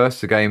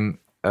 First, the game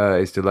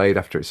is delayed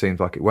after it seems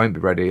like it won't be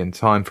ready in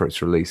time for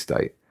its release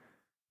date.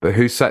 But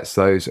who sets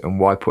those, and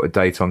why put a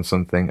date on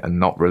something and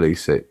not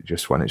release it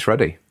just when it's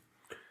ready?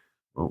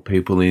 Well,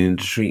 people in the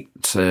industry,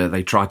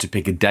 they try to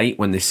pick a date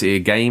when they see a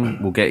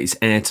game will get its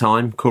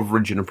airtime,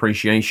 coverage and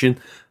appreciation.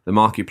 The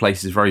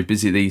marketplace is very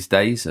busy these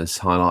days, as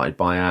highlighted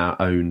by our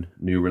own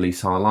new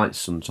release highlights.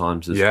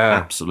 Sometimes there's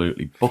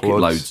absolutely bucket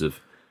loads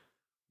of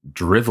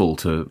drivel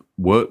to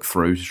work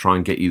through to try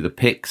and get you the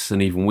picks,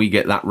 and even we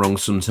get that wrong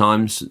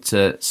sometimes.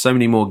 So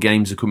many more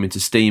games are coming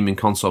to Steam and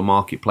console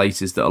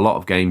marketplaces that a lot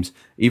of games,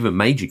 even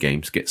major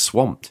games, get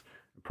swamped.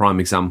 A prime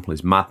example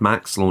is Mad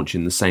Max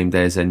launching the same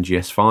day as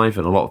NGS5,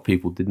 and a lot of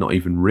people did not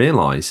even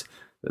realise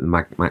that the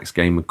Mad Max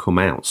game had come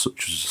out,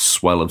 such as a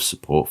swell of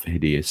support for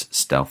Hideous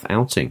Stealth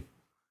Outing.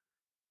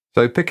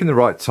 So picking the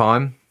right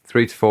time,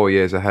 3 to 4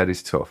 years ahead,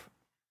 is tough.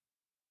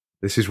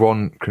 This is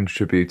one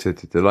contributor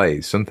to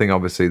delays. Something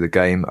obviously the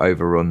game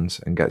overruns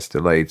and gets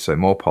delayed, so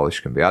more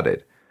polish can be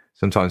added.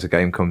 Sometimes a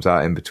game comes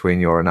out in between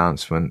your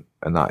announcement,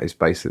 and that is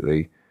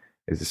basically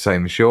the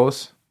same as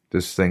yours,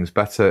 does things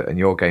better, and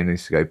your game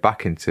needs to go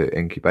back into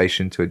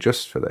incubation to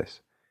adjust for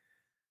this.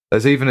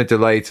 There's even a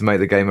delay to make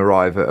the game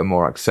arrive at a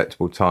more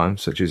acceptable time,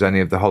 such as any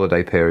of the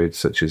holiday periods,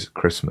 such as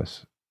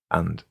Christmas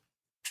and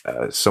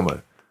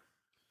summer.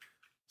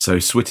 So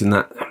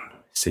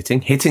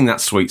hitting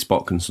that sweet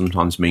spot can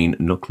sometimes mean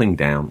knuckling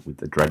down with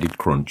the dreaded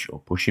crunch or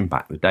pushing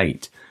back the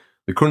date.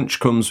 The crunch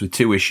comes with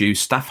two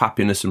issues. Staff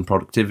happiness and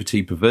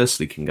productivity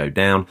perversely can go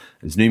down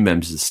as new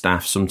members of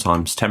staff,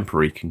 sometimes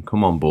temporary, can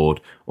come on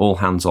board, all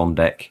hands on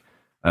deck,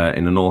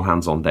 in an all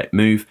hands on deck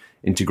move.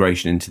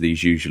 Integration into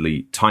these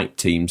usually tight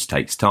teams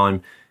takes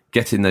time.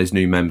 Getting those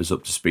new members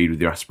up to speed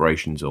with your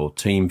aspirations or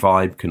team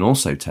vibe can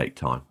also take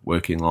time.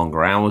 Working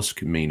longer hours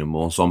can mean a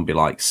more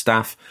zombie-like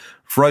staff,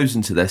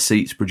 frozen to their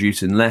seats,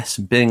 producing less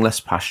and being less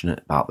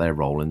passionate about their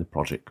role in the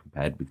project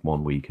compared with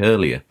 1 week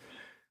earlier.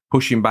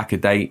 Pushing back a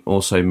date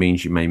also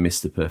means you may miss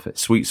the perfect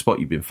sweet spot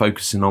you've been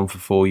focusing on for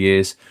 4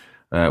 years.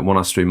 One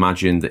has to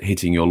imagine that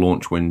hitting your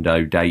launch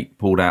window date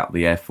pulled out of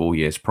the air 4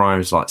 years prior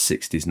is like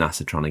 60s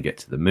NASA trying to get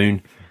to the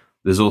moon.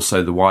 There's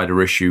also the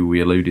wider issue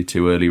we alluded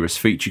to earlier as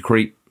feature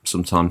creep.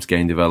 Sometimes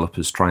game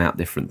developers try out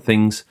different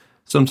things.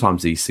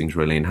 Sometimes these things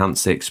really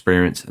enhance the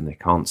experience and they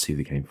can't see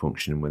the game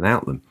functioning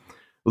without them.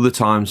 Other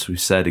times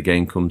we've said a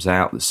game comes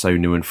out that's so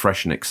new and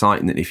fresh and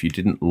exciting that if you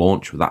didn't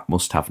launch with that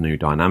must-have new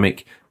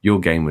dynamic, your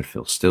game would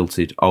feel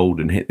stilted, old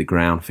and hit the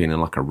ground feeling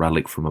like a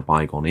relic from a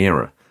bygone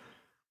era.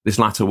 This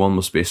latter one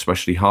must be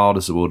especially hard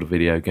as the world of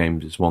video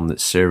games is one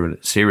that's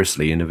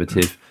seriously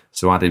innovative,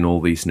 so adding all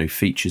these new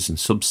features and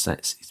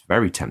subsets is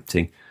very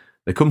tempting.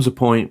 There comes a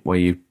point where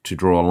you have to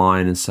draw a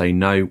line and say,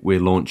 no, we're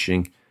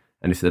launching,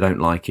 and if they don't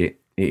like it,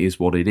 it is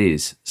what it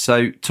is.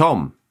 So,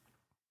 Tom,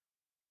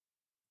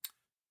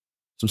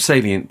 some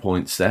salient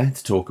points there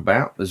to talk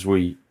about as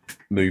we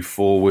move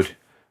forward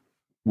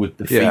with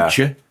the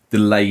feature.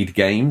 Delayed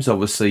games,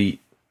 obviously,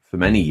 for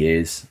many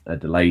years, a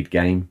delayed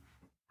game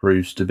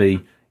proves to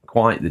be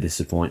quite the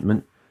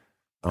disappointment.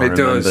 It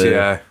does,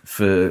 yeah.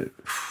 For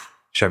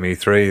Shenmue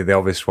 3, the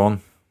obvious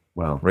one,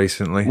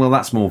 recently. Well,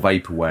 that's more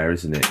vaporware,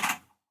 isn't it?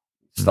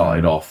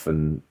 Started off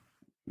and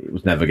it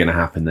was never going to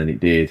happen, then it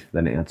did,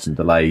 then it had some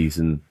delays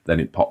and then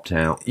it popped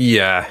out.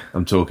 Yeah.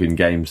 I'm talking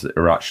games that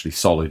are actually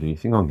solid and you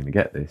think, I'm going to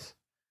get this.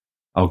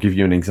 I'll give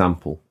you an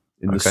example.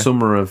 In the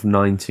summer of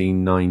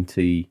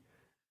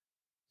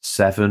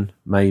 1997,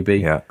 maybe.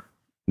 Yeah.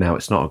 Now,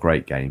 it's not a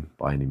great game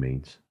by any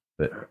means,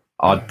 but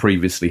I'd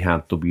previously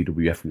had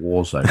WWF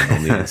Warzone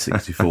on the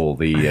N64,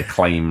 the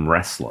Acclaim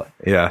wrestler.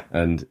 Yeah.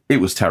 And it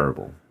was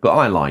terrible, but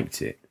I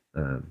liked it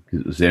because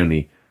it was the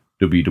only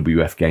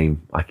WWF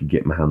game I could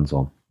get my hands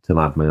on till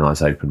I had my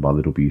eyes opened by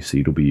the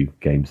WCW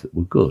games that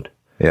were good.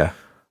 Yeah.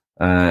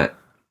 But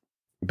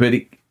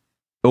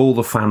all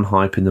the fan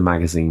hype in the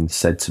magazine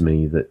said to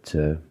me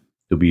that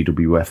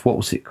WWF, what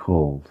was it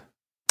called?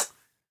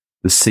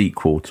 The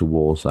sequel to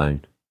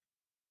Warzone.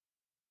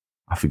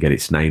 I forget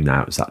its name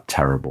now. It was that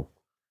terrible.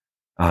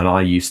 And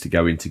I used to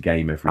go into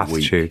game every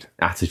week.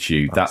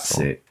 Attitude, that's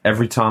it.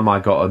 Every time I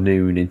got a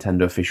new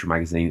Nintendo official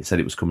magazine, it said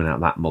it was coming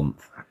out that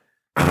month.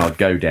 And I'd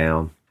go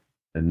down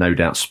and no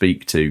doubt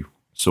speak to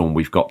someone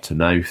we've got to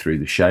know through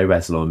the show,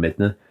 Eslo and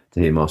Midna. To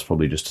him, I was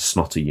probably just a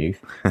snotty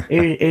youth.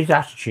 Is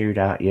Attitude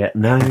out yet?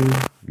 No.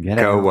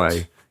 Go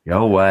away.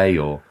 Go away.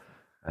 Or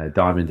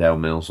Diamond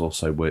Mills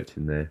also worked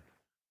in there.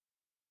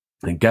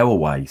 And go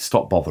away.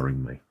 Stop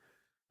bothering me.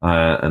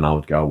 And I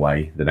would go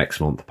away. The next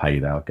month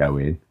payday, I'd go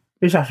in.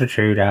 Is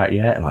Attitude out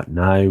yet? I'm like,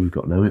 no, we've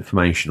got no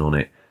information on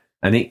it.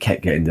 And it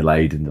kept getting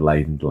delayed and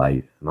delayed and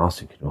delayed. And I was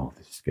thinking,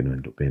 this is going to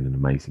end up being an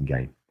amazing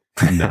game.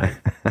 No,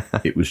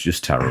 it was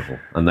just terrible.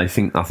 And I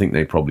think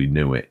they probably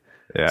knew it.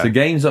 Yeah. So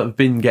games that have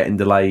been getting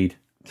delayed,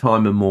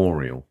 time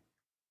immemorial.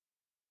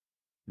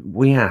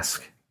 We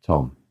ask,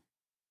 Tom,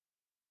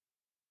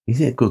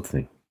 is it a good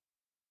thing?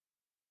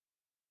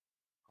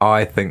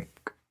 I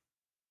think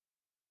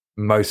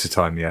most of the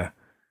time, yeah.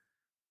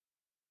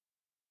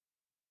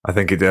 I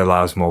think it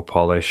allows more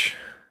polish.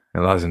 It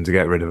allows them to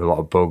get rid of a lot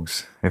of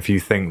bugs. If you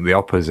think the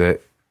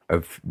opposite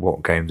of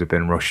what games have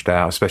been rushed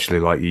out, especially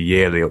like your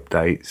yearly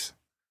updates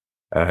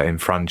in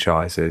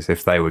franchises,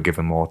 if they were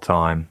given more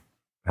time,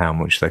 how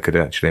much they could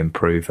actually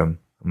improve them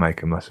and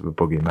make them less of a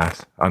buggy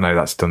mess. I know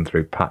that's done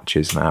through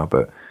patches now,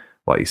 but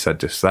like you said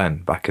just then,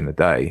 back in the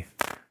day,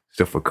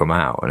 stuff would come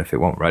out, and if it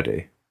wasn't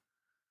ready,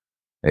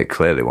 it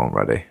clearly wasn't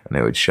ready, and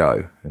it would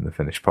show in the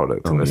finished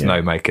product, and there's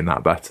no making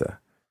that better.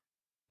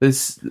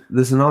 There's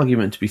an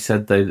argument to be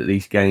said, though, that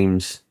these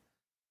games,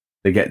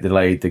 they get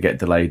delayed,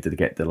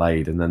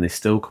 and then they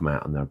still come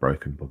out and they're a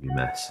broken, buggy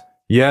mess.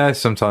 Yeah,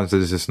 sometimes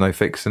there's just no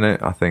fixing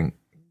it. I think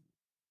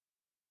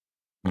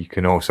you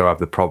can also have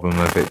the problem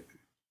of it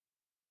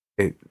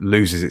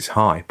loses its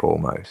hype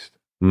almost.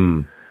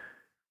 I'm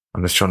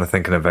just trying to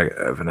think of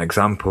an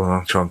example.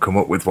 I'll try and come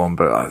up with one,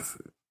 but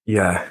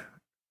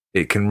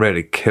it can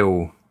really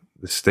kill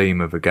the steam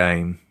of a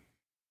game.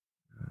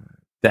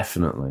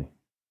 Definitely.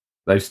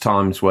 Those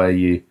times where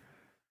you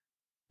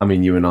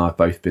and I have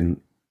both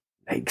been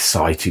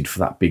excited for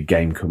that big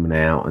game coming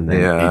out, and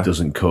then it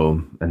doesn't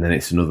come, and then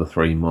it's another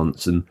 3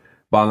 months. And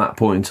by that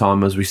point in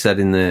time, as we said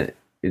in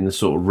the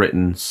sort of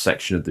written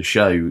section of the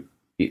show,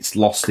 it's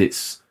lost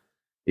its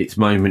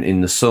moment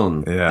in the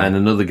sun, and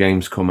another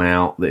game's come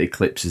out that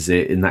eclipses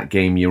it, and that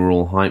game you're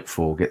all hyped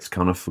for gets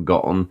kind of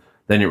forgotten.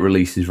 Then it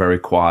releases very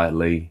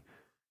quietly,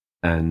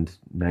 and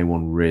no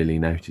one really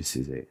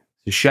notices it.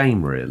 It's a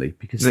shame, really,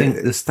 because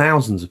there's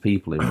thousands of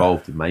people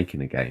involved in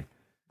making a game.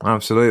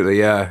 Absolutely,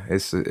 yeah.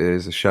 It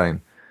is a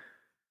shame.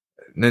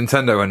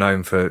 Nintendo are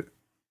known for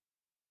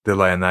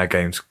delaying their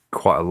games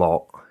quite a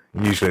lot.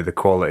 Usually the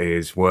quality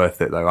is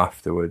worth it, though,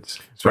 afterwards.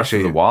 Breath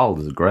of the Wild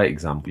is a great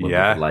example of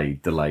a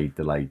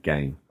delayed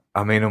game.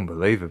 I mean,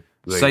 unbelievably.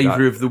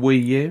 Saviour of the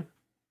Wii U.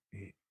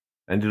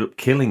 Ended up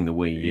killing the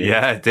Wii U.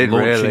 Yeah, it did,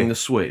 launching the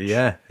Switch.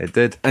 Yeah, it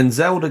did. And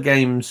Zelda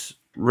games,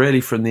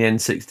 really from the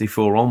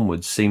N64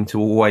 onwards, seem to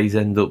always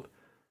end up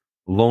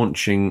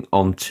launching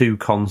on two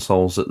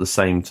consoles at the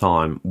same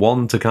time.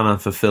 One to kind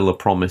of fulfill a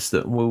promise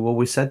that,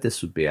 we said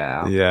this would be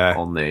out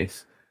on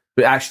this.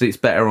 But actually, it's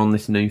better on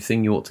this new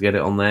thing. You ought to get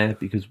it on there,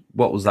 because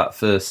what was that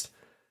first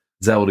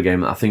Zelda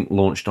game that I think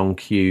launched on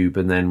Cube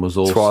and then was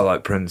also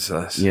Twilight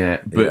Princess?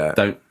 Yeah,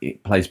 but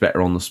it plays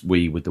better on the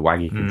Wii with the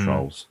waggy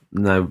controls.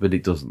 No, but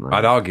it doesn't. Though.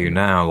 I'd argue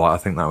now, I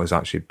think that was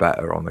actually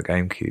better on the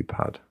GameCube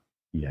pad.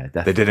 Yeah,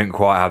 definitely. They didn't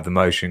quite have the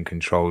motion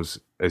controls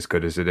as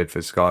good as they did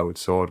for Skyward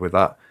Sword with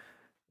that,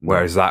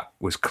 whereas that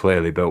was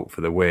clearly built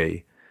for the Wii.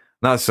 And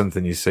that's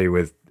something you see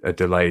with a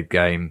delayed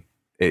game.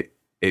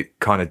 It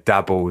kind of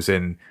dabbles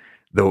in.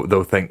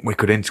 They'll think we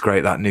could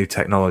integrate that new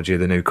technology of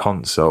the new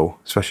console,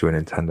 especially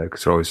with Nintendo,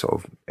 because they're always sort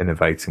of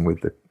innovating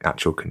with the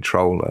actual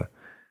controller.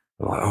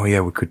 They're like, oh yeah,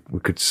 we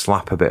could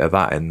slap a bit of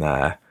that in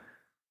there,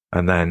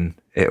 and then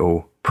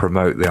it'll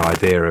promote the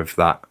idea of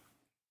that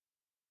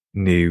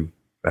new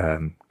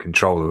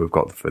controller we've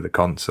got for the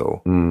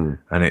console.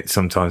 And it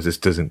sometimes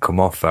just doesn't come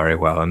off very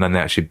well, and then they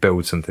actually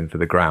build something for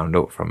the ground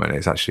up from it, and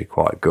it's actually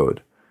quite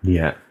good.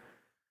 Yeah.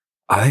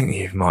 I think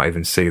you might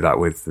even see that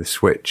with the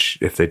Switch.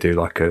 If they do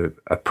like a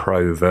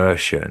pro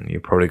version, you're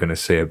probably going to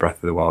see a Breath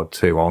of the Wild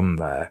 2 on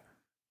there.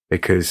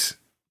 Because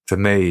to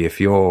me, if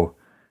you're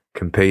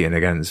competing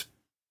against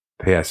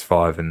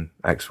PS5 and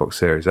Xbox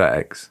Series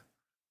X,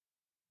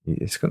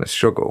 it's going to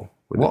struggle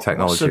with the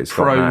technology. What's a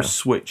pro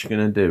Switch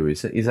going to do?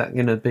 Is that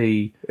going to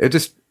be...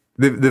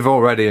 They've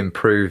already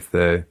improved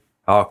the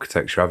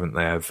architecture, haven't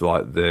they, of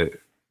like the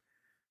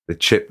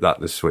chip that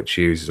the Switch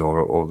uses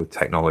or the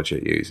technology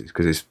it uses,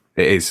 because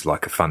it is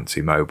like a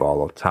fancy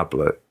mobile or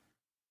tablet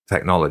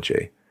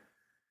technology,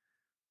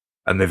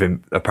 and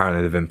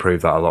apparently they've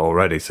improved that a lot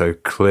already. So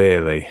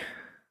clearly,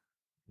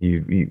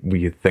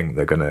 you think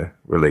they're going to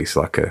release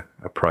like a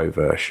pro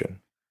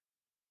version,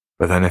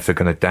 but then if they're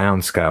going to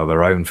downscale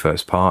their own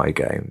first party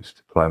games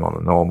to play them on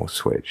the normal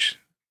Switch,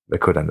 they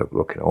could end up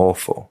looking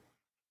awful.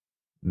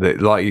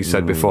 Like you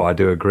said before, I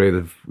do agree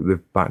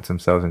they've backed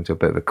themselves into a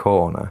bit of a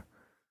corner.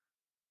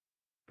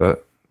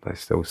 But they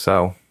still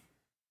sell.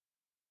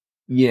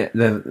 Yeah,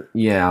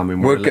 I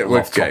mean, we're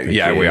off topic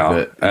here, we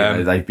are.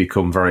 But, they've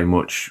become very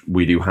much,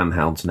 we do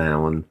handhelds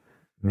now, and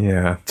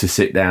to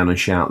sit down and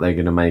shout they're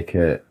going to make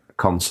a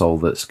console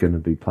that's going to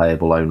be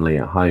playable only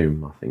at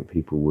home,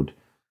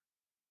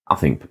 I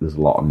think there's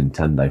a lot of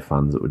Nintendo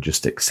fans that would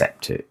just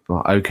accept it.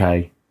 Like,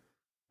 okay.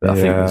 But I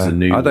think there's a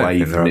new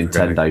wave of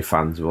Nintendo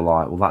fans who are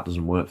like, well, that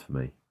doesn't work for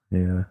me.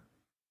 Yeah.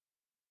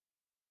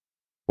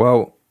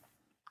 Well,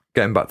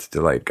 getting back to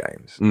delayed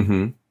games,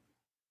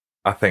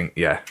 I think,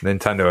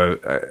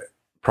 Nintendo are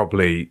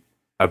probably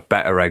a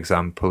better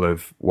example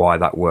of why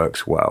that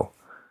works well.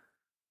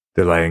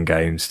 Delaying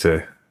games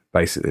to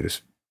basically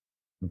just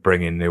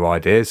bring in new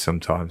ideas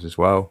sometimes as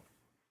well.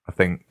 I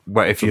think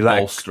if you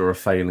bolster a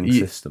failing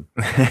system.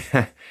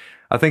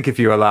 I think if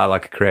you allow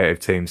like a creative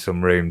team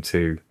some room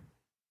to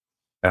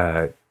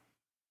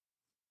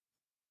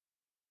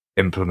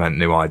implement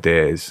new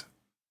ideas,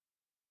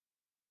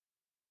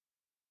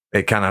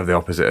 it can have the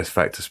opposite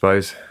effect, I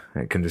suppose.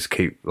 It can just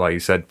keep, like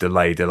you said,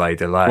 delay.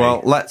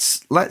 Well,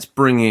 let's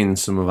bring in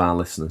some of our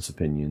listeners'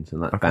 opinions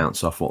and let's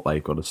bounce off what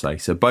they've got to say.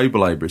 So Bo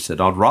Belabra said,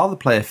 I'd rather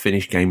play a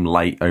finished game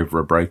late over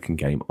a broken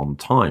game on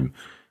time.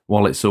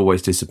 While it's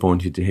always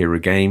disappointing to hear a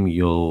game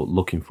you're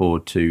looking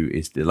forward to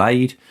is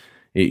delayed,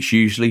 it's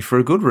usually for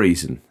a good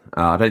reason.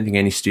 I don't think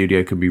any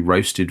studio can be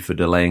roasted for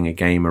delaying a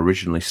game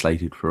originally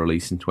slated for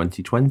release in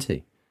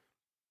 2020.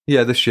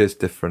 Yeah, this year's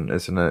different,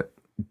 isn't it?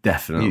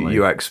 Definitely.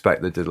 You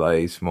expect the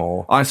delays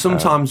more. I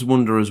sometimes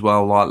wonder as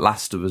well, like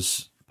Last of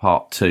Us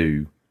Part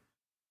 2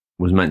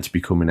 was meant to be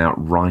coming out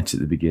right at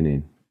the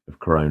beginning of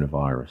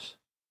coronavirus.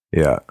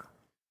 Yeah.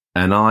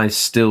 And I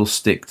still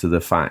stick to the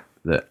fact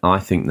that I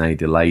think they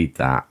delayed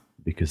that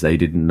because they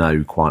didn't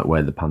know quite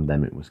where the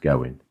pandemic was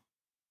going.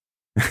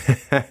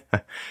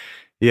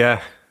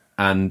 Yeah.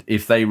 And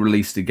if they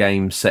released a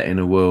game set in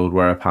a world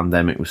where a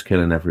pandemic was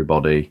killing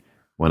everybody,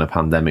 when a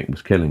pandemic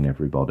was killing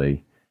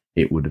everybody,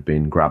 it would have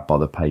been grabbed by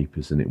the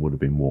papers and it would have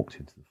been walked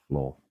into the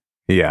floor.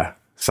 Yeah.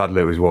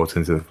 Sadly, it was walked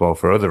into the floor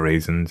for other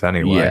reasons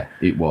anyway. Yeah,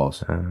 it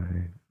was.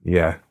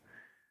 Yeah,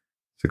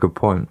 it's a good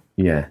point.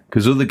 Yeah,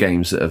 because other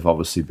games that have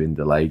obviously been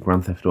delayed,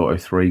 Grand Theft Auto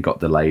 3 got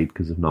delayed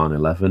because of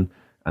 9/11,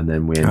 and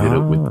then we ended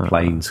up with the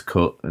planes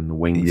cut and the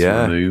wings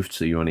removed,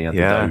 so you only had the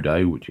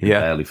Dodo, which could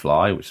barely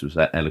fly, which was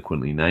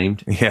eloquently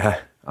named. Yeah.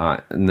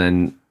 And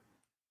then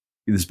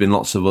there's been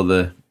lots of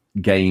other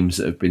games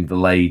that have been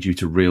delayed due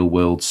to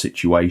real-world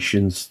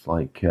situations.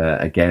 Like,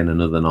 again,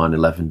 another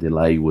 9/11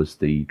 delay was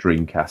the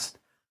Dreamcast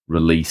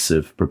release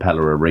of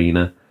Propeller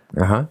Arena,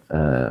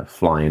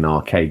 flying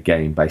arcade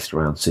game based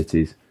around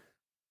cities.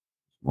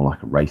 More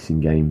like a racing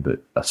game,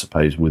 but I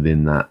suppose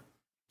within that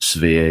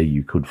sphere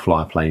you could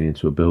fly a plane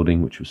into a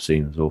building, which was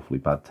seen as awfully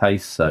bad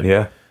taste. So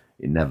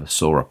it never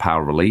saw a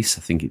PAL release.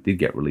 I think it did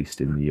get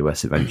released in the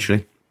US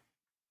eventually.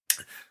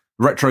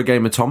 Retro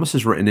Gamer Thomas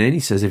has written in,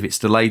 he says, if it's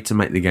delayed to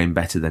make the game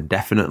better, then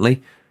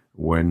definitely.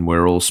 When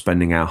we're all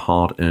spending our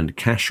hard-earned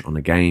cash on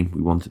a game,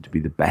 we want it to be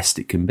the best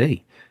it can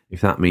be.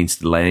 If that means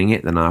delaying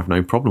it, then I have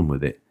no problem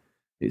with it.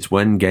 It's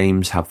when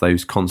games have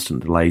those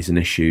constant delays and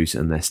issues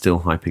and they're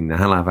still hyping the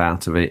hell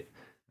out of it,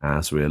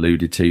 as we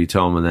alluded to,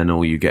 Tom, and then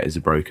all you get is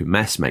a broken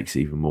mess, makes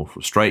it even more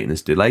frustrating,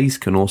 as delays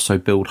can also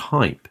build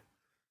hype.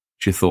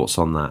 What's your thoughts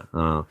on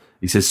that?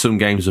 He says some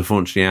games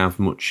unfortunately have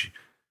much,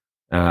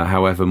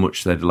 however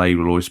much they're delayed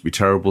will always be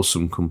terrible.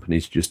 Some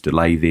companies just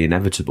delay the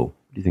inevitable.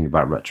 What do you think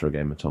about Retro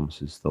Gamer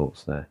Thomas's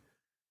thoughts there?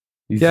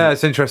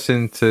 It's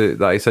interesting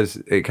that he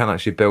says it can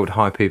actually build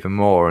hype even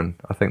more, and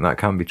I think that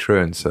can be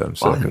true in certain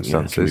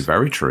circumstances. It can be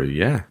very true,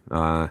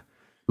 yeah.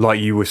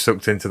 Like you were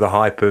sucked into the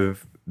hype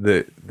of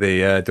the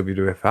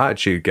WWF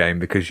Attitude game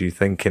because you're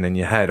thinking in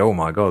your head, oh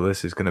my god,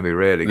 this is going to be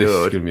really good. This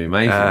is going to be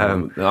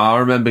amazing. I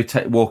remember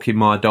walking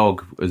my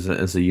dog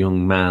as a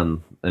young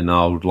man, and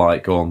I would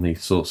like go on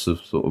these sort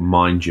of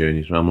mind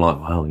journeys where I'm like,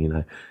 well,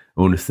 I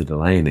wonder if they're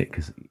delaying it,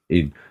 because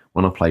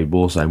when I played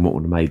Warzone, what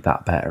would have made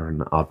that better?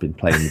 And I've been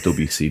playing the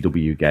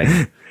WCW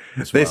game.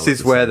 This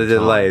is where the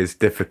delay is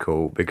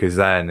difficult, because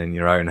then in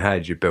your own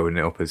head you're building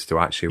it up as to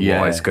actually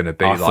what it's going to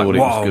be. I thought it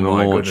was going to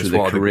launch with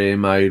a career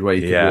mode where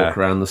you could walk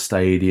around the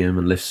stadium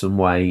and lift some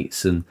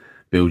weights and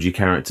build your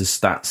character's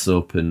stats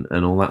up and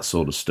all that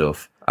sort of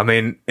stuff. I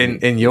mean,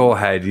 in your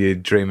head you're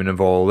dreaming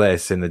of all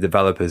this. In the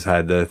developer's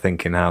head they're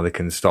thinking how they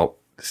can stop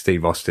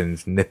Steve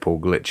Austin's nipple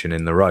glitching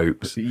in the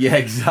ropes. Yeah,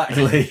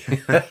 exactly.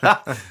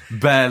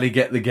 Barely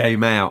get the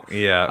game out.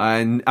 Yeah.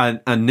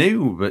 And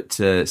new, but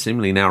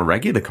seemingly now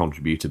regular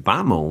contributor,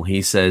 Bamel,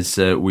 he says,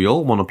 we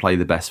all want to play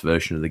the best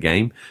version of the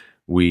game.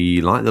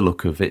 We like the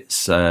look of it.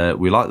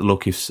 We like the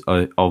look if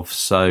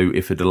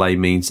a delay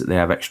means that they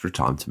have extra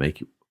time to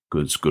make it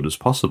as good as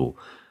possible,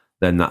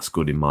 then that's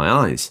good in my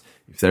eyes.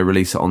 If they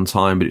release it on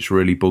time but it's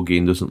really buggy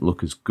and doesn't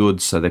look as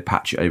good, so they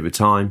patch it over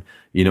time,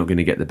 you're not going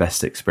to get the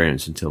best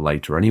experience until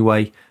later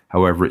anyway.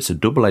 However, it's a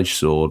double-edged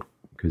sword,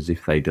 because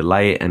if they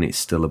delay it and it's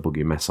still a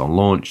buggy mess on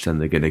launch, then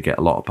they're going to get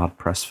a lot of bad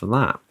press for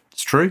that.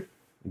 It's true.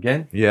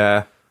 Again.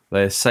 Yeah.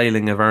 They're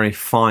sailing a very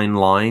fine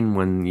line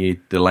when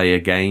you delay a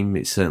game.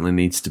 It certainly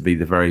needs to be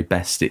the very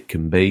best it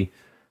can be.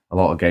 A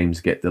lot of games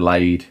get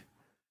delayed.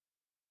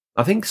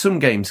 I think some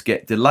games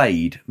get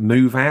delayed,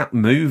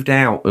 moved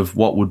out of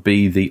what would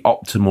be the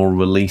optimal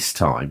release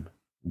time.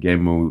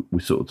 Again,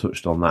 we sort of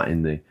touched on that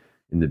in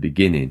the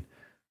beginning,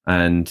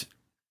 and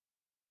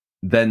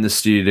then the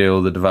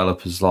studio, the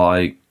developers,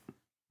 like,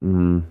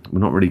 we're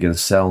not really going to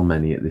sell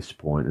many at this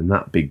point, and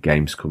that big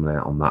game's coming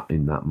out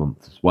in that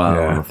month as well.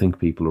 Yeah. And I think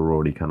people are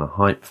already kind of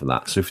hyped for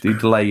that. So if they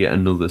delay it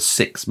another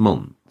 6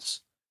 months,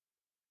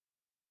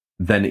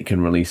 then it can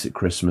release at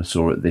Christmas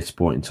or at this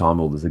point in time,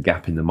 or there's a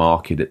gap in the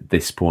market at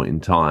this point in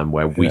time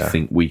where we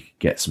think we could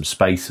get some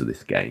space for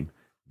this game,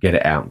 get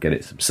it out, get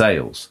it some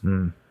sales.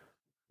 And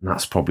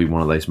that's probably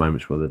one of those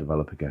moments where the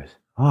developer goes,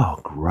 oh,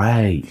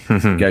 great.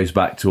 Goes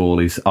back to all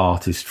his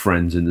artist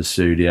friends in the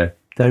studio.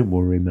 Don't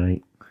worry,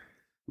 mate.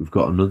 We've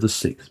got another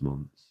 6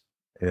 months.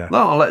 Yeah.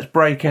 Oh, let's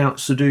break out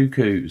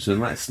Sudokus and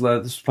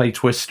let's play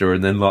Twister.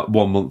 And then, like,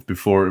 1 month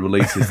before it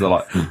releases, they're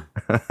like,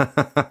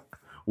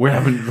 we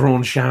haven't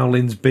drawn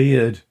Shaolin's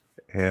beard.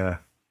 Yeah.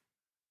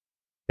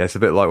 Yeah, it's a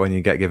bit like when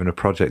you get given a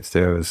project to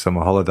do over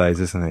summer holidays,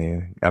 isn't it?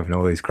 You're having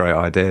all these great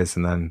ideas,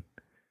 and then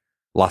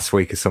last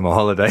week of summer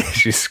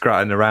holidays, you're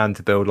scratching around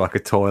to build like a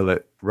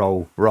toilet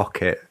roll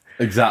rocket.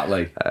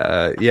 Exactly.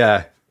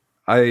 Yeah.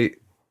 I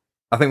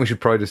think we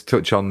should probably just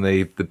touch on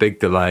the big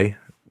delay,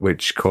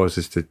 which caused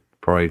us to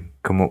probably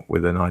come up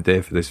with an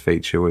idea for this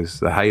feature, was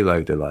the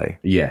Halo delay.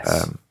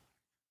 Yes.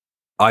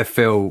 I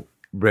feel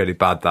really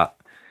bad that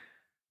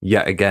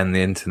yet again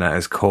the internet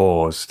has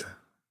caused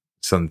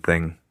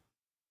something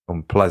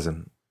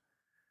unpleasant.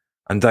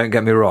 And don't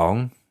get me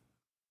wrong,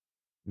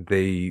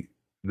 the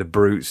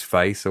brute's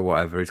face or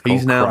whatever it's called.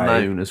 He's now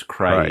known as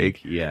Craig.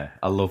 Yeah,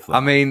 I love that. I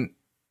mean,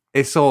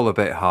 it's all a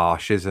bit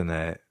harsh, isn't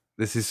it?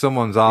 This is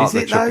someone's art.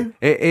 Is it though?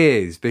 It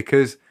is,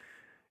 because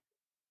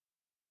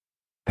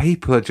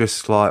people are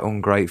just like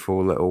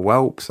ungrateful little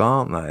whelps,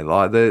 aren't they?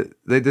 Like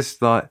they're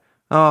just like,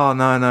 oh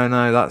no,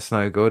 that's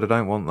no good. I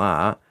don't want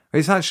that.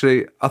 It's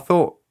actually, I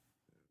thought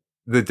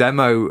the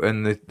demo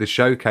and the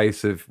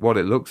showcase of what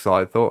it looks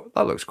like, I thought,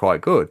 that looks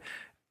quite good.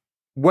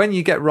 When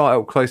you get right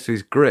up close to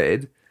his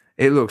grid,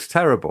 it looks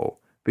terrible.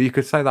 But you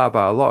could say that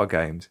about a lot of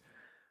games.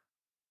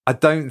 I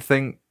don't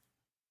think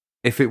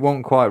if it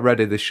wasn't quite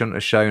ready, they shouldn't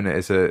have shown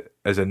it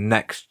as a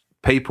next.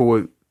 People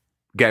were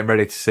getting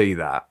ready to see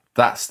that.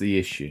 That's the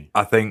issue.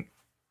 I think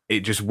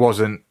it just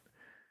wasn't.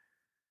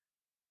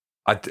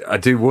 I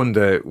do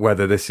wonder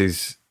whether this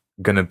is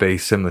going to be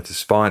similar to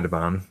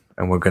Spider-Man,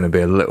 and we're going to be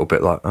a little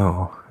bit like,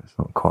 oh, it's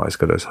not quite as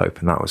good as I was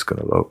hoping that was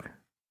going to look.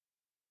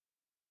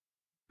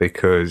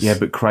 Because yeah,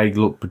 but Craig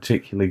looked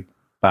particularly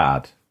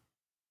bad.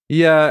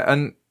 Yeah,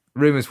 and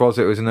rumours was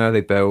it was an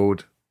early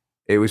build.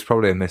 It was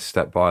probably a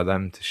misstep by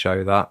them to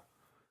show that.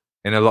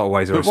 In a lot of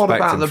ways, I but respect what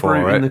about him the for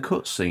brute it. in the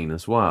cutscene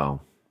as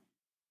well?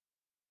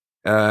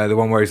 The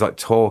one where he's like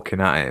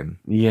talking at him.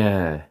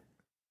 Yeah.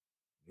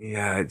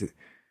 Yeah.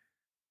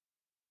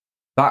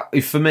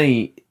 That for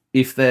me,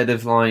 if they'd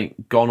have like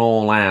gone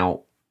all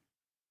out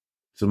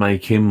to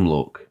make him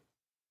look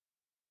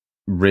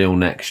real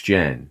next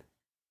gen,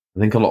 I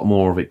think a lot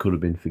more of it could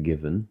have been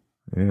forgiven.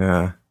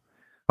 Yeah.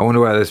 I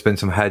wonder whether there's been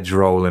some heads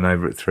rolling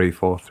over at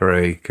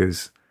 343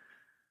 because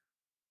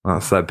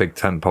that's their big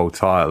tentpole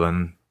title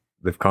and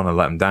they've kind of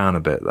let them down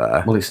a bit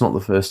there. Well, it's not the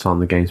first time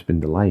the game's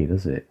been delayed,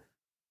 is it?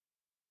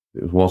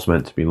 It was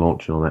meant to be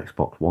launching on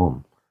Xbox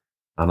One.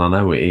 And I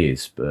know it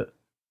is, but...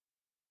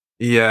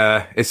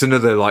 Yeah, it's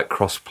another like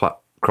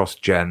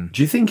cross-gen.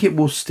 Do you think it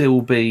will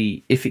still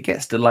be, if it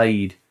gets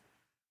delayed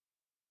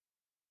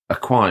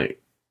quite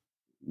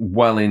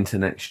well into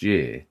next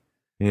year?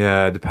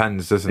 Yeah, it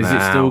depends, doesn't it? Is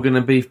it still going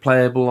to be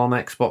playable on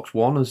Xbox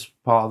One as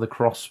part of the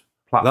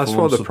cross-platform That's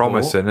what they're support?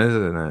 promising,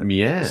 isn't it?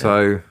 Yeah.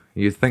 So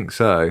you'd think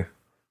so.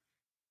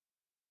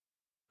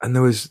 And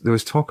there was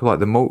talk of like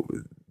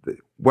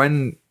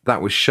when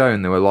that was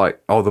shown, they were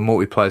like, oh, the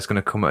multiplayer's going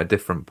to come at a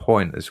different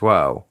point as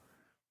well.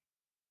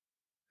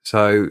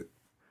 So,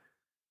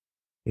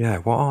 yeah,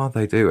 what are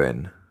they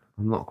doing?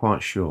 I'm not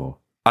quite sure.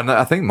 And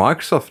I think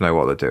Microsoft know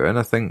what they're doing.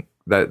 I think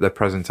their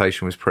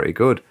presentation was pretty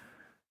good.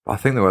 But I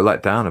think they were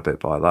let down a bit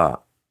by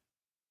that.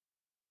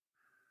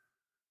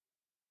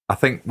 I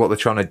think what they're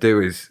trying to do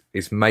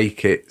is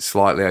make it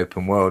slightly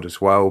open world as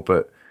well,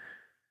 but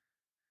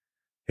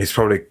it's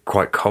probably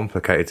quite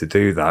complicated to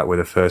do that with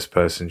a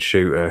first-person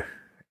shooter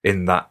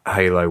in that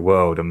Halo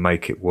world and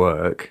make it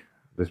work.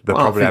 They're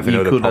probably having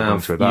other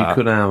problems with that. You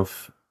could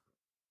have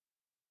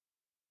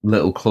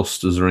little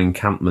clusters or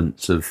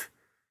encampments of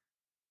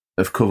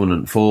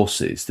Covenant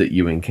forces that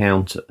you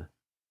encounter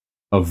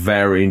of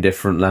varying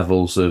different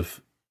levels of,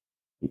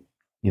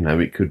 you know,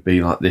 it could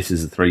be like this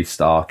is a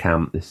 3-star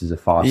camp, this is a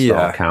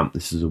 5-star camp,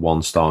 this is a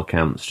 1-star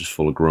camp that's just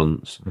full of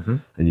grunts. Mm-hmm.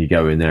 And you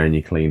go in there and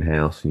you clean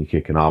house and you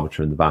kick an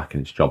arbiter in the back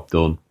and it's job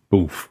done.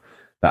 Boof.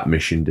 That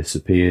mission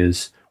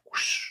disappears.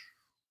 Whoosh.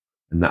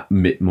 And that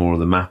bit more of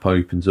the map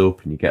opens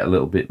up and you get a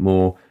little bit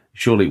more.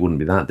 Surely it wouldn't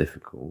be that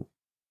difficult.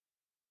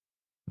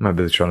 Maybe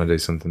they're trying to do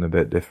something a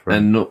bit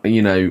different. And,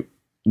 you know,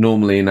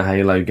 normally in a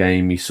Halo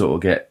game, you sort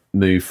of get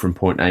moved from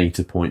point A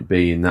to point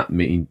B, and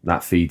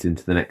that feeds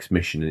into the next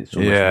mission, and it's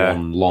almost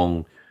one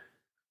long...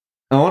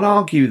 I would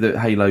argue that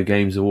Halo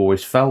games have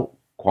always felt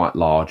quite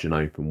large and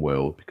open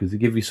world, because they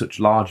give you such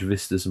large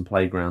vistas and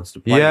playgrounds to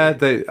play. Yeah,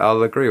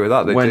 I'll agree with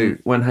that. They do.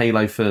 When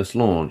Halo first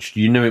launched,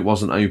 you knew it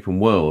wasn't open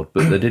world,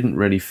 but they didn't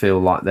really feel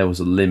like there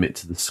was a limit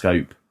to the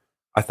scope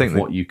of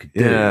what you could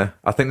do. Yeah,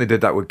 I think they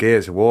did that with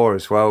Gears of War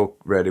as well,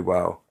 really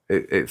well.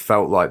 It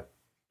felt like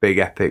big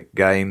epic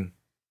game,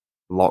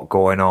 a lot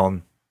going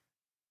on,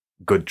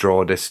 good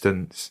draw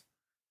distance.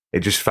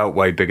 It just felt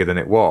way bigger than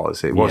it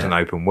was. It wasn't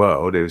open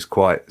world. It was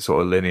quite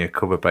sort of linear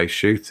cover-based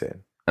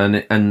shooting.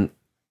 And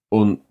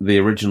on the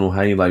original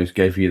Halos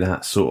gave you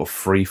that sort of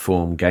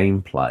freeform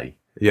gameplay.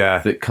 Yeah.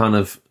 That kind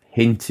of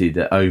hinted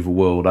at open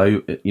world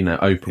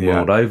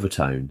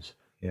overtones.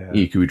 Yeah.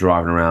 You could be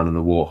driving around in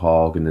a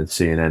Warthog and then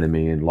see an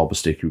enemy and lob a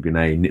stick or a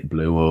grenade and it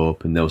blew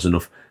up, and there was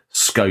enough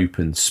scope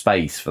and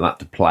space for that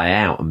to play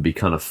out and be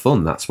kind of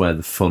fun. That's where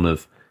the fun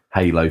of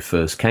Halo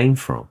first came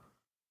from.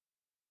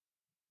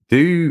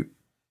 Do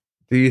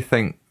you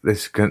think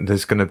there's going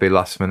to be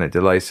last-minute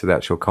delays to the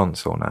actual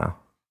console now?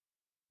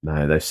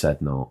 No, they've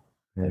said not.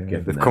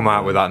 They've come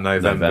out with that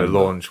November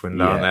launch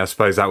window, haven't they? I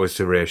suppose that was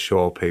to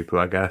reassure people,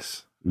 I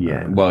guess.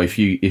 Yeah, well, if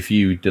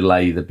you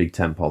delay the big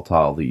tentpole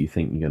title that you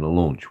think you're going to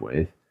launch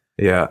with,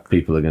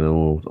 people are going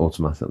to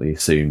automatically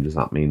assume, does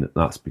that mean that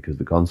that's because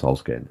the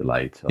console's getting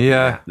delayed? So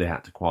they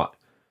had to quite...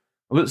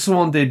 But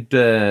someone did...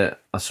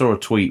 I saw a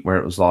tweet where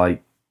it was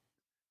like,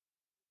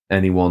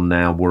 anyone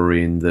now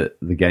worrying that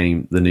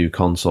the new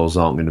consoles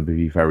aren't going to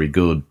be very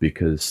good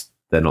because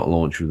they're not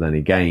launched with any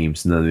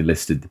games, and then they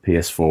listed the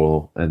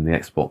PS4 and the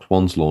Xbox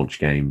One's launch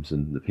games,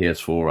 and the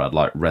PS4 had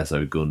like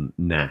Resogun,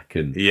 Knack,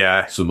 and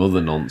some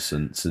other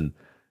nonsense. And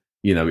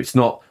you know, it's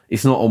not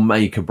a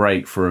make or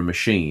break for a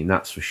machine,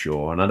 that's for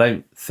sure. And I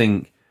don't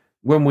think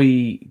when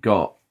we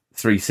got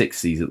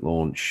 360s at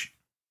launch,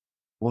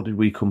 what did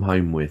we come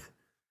home with?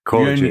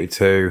 Call of Duty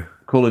 2,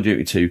 Call of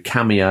Duty 2,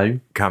 Cameo,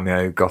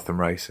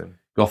 Gotham Racing.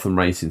 Gotham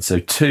Racing. So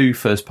 2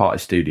 first-party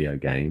studio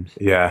games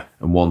Yeah.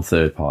 and 1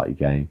 third-party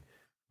game.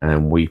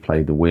 And we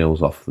played the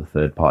wheels off the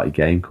third-party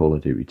game, Call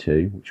of Duty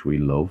 2, which we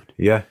loved.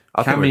 Yeah.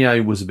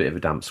 Cameo was a bit of a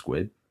damp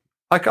squid.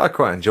 I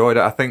quite enjoyed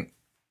it. I think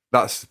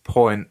that's the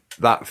point.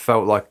 That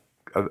felt like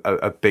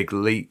a big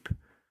leap.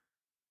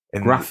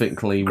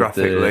 Graphically, with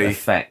the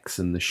effects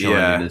and the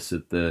shininess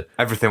of the...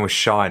 Everything was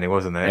shiny,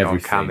 wasn't it?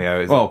 Everything. On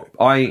Cameo. Well,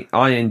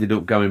 I ended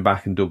up going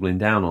back and doubling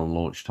down on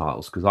launch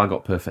titles because I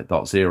got Perfect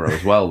Dark Zero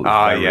as well.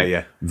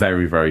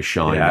 Very, very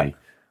shiny. Yeah.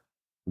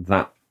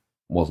 That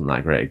wasn't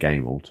that great a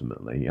game,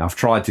 ultimately. I've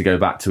tried to go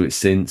back to it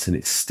since, and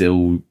it's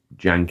still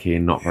janky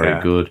and not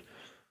very good.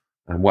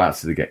 And what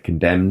else did it get?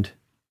 Condemned.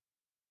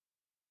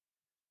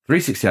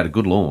 360 had a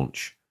good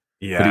launch.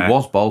 Yeah. But it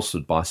was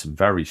bolstered by some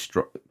very...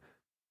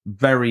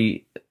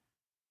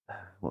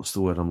 what's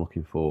the word I'm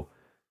looking for?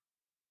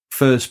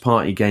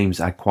 First-party games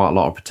had quite a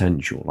lot of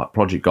potential. Like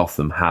Project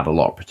Gotham had a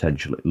lot of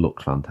potential. It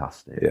looked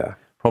fantastic. Yeah.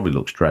 Probably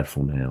looks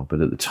dreadful now, but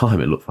at the time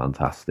it looked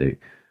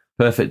fantastic.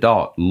 Perfect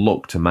Dark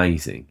looked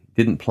amazing. It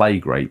didn't play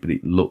great, but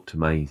it looked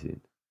amazing.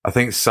 I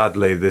think,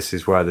 sadly, this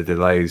is where the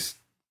delays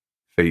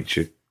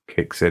feature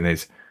kicks in,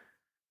 is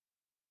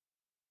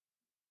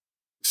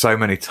so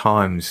many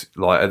times,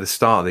 like at the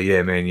start of the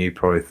year, me and you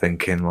probably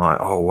thinking like,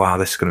 oh wow,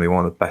 this is going to be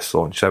one of the best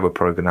launches ever. We're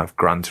probably going to have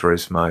Gran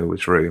Turismo,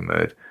 was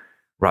rumoured,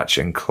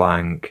 Ratchet and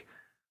Clank,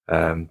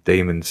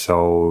 Demon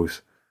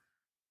Souls.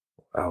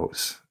 What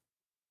else?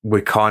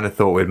 We kind of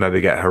thought we'd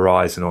maybe get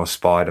Horizon or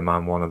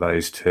Spider-Man, one of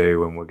those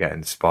two, and we're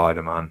getting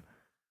Spider-Man.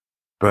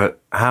 But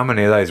how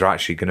many of those are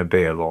actually going to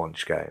be a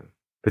launch game?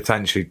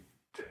 Potentially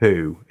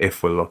 2,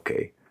 if we're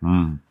lucky.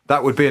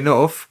 That would be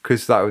enough,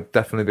 because that would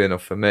definitely be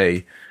enough for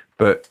me.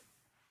 But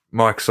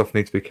Microsoft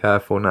need to be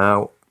careful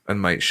now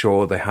and make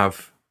sure they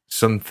have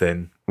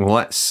something. Well,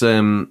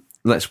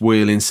 let's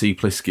wheel in C.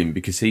 Pliskin,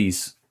 because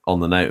he's on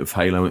the note of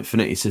Halo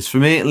Infinite. He says, for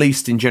me, at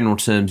least in general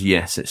terms,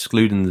 yes,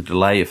 excluding the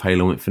delay of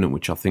Halo Infinite,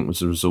 which I think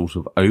was a result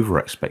of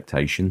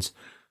over-expectations.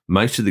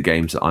 Most of the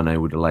games that I know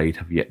were delayed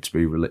have yet to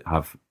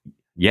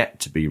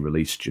be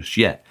released just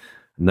yet.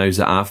 And those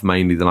that have,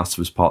 mainly The Last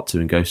of Us Part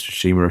 2 and Ghost of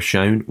Tsushima, have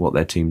shown what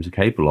their teams are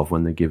capable of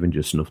when they're given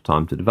just enough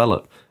time to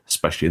develop,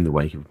 especially in the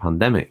wake of a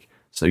pandemic.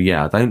 So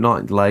yeah, I don't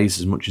like delays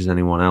as much as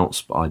anyone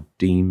else, but I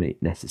deem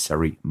it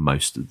necessary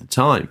most of the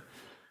time.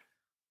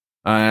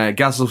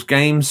 Gazloff's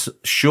Games,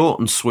 short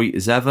and sweet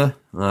as ever.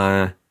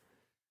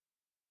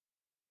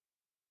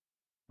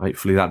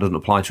 Hopefully that doesn't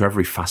apply to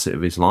every facet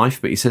of his life,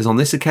 but he says, on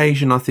this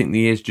occasion, I think the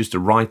year's just a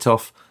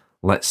write-off.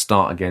 Let's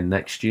start again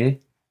next year.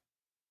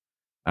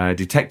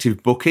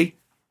 Detective Bookie,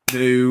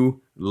 new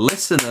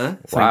listener.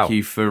 Thank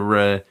you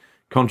for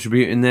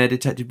contributing there,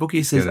 Detective Bookie.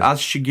 He says, as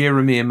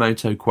Shigeru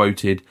Miyamoto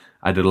quoted,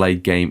 a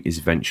delayed game is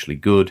eventually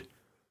good,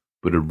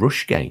 but a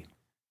rush game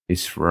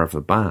is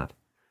forever bad.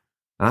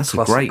 That's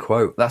a great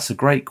quote. That's a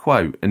great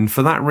quote. And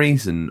for that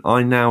reason,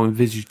 I now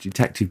envisage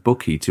Detective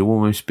Bookie to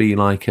almost be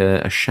like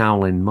a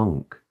Shaolin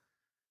monk,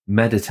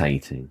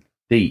 meditating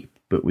deep,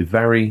 but with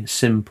very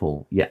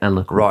simple yet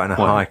eloquent writing a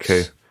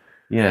haiku.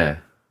 Yeah.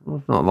 Well,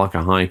 it's not like a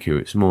haiku.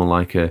 It's more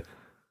like I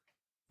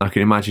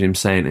can imagine him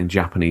saying it in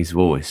Japanese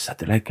voice. A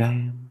delayed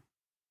game.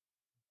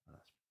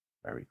 That's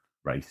very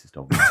racist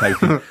of me.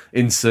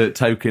 Insert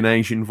token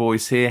Asian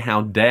voice here.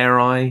 How dare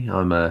I?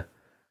 I'm a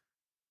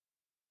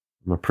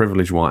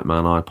privileged white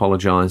man. I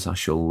apologise. I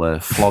shall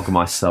flog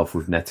myself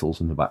with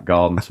nettles in the back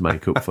garden to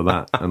make up for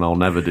that, and I'll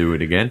never do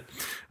it again.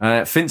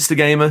 Finster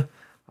Gamer,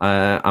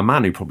 a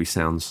man who probably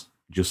sounds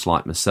just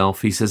like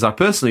myself. He says, I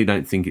personally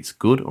don't think it's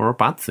good or a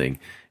bad thing.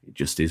 It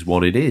just is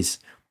what it is.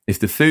 If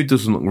the food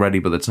doesn't look ready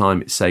by the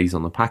time it says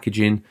on the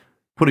packaging,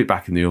 put it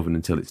back in the oven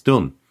until it's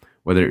done.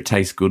 Whether it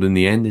tastes good in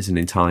the end is an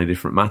entirely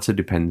different matter,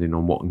 depending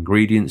on what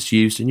ingredients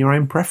used and your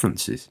own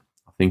preferences.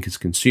 I think as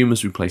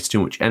consumers, we place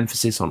too much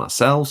emphasis on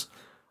ourselves.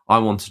 I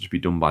want it to be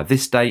done by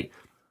this date.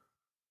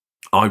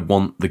 I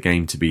want the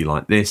game to be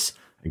like this.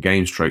 A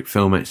game, stroke,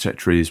 film,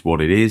 etc. is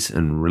what it is,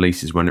 and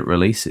releases when it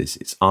releases.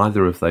 It's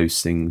either of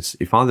those things.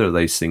 If either of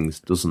those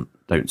things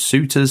don't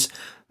suit us,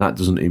 that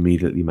doesn't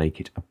immediately make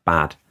it a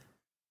bad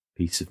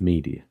piece of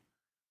media.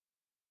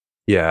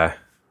 Yeah.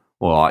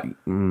 Well,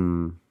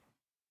 through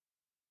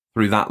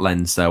that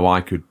lens, though, I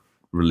could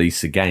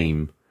release a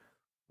game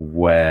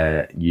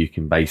where you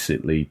can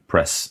basically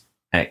press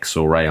X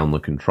or A on the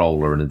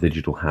controller and a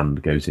digital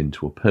hand goes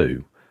into a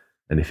poo.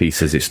 And if he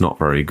says it's not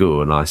very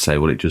good, and I say,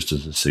 well, it just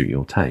doesn't suit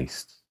your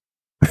tastes.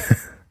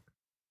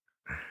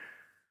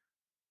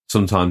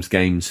 Sometimes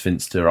games,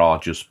 Finster, are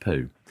just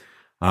poo.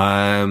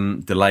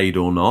 Delayed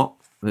or not.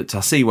 But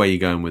I see where you're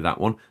going with that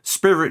one.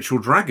 Spiritual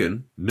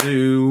Dragon,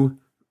 new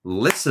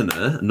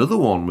listener, another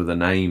one with a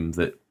name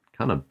that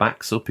kind of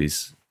backs up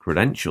his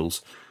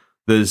credentials.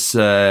 There's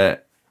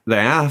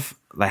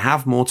they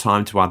have more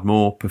time to add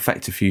more,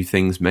 perfect a few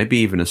things, maybe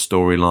even a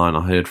storyline.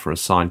 I heard for a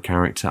side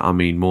character. I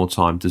mean, more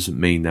time doesn't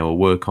mean they will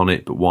work on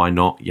it, but why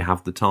not? You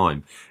have the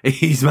time.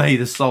 He's made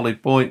a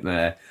solid point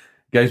there.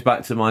 Goes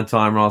back to my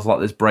time where I was like,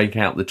 let's break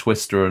out the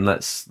Twister and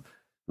let's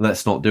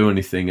not do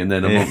anything. And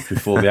then a month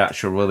before the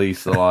actual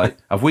release, they're like,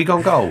 have we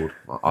gone gold?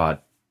 I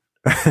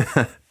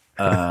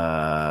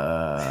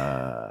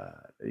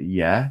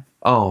Yeah.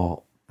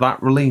 Oh,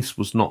 that release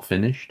was not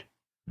finished.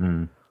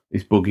 Mm.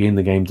 It's buggy and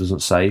the game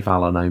doesn't save, a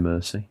la No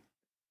Mercy.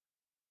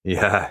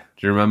 Yeah.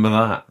 Do you remember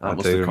that? I That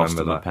must do have cost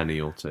remember them a that.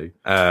 penny or two.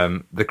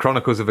 The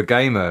Chronicles of a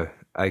Gamer,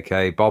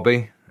 aka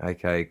Bobby,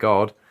 aka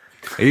God.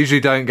 I usually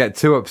don't get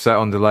too upset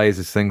on delays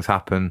as things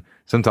happen.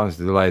 Sometimes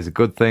the delay is a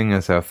good thing,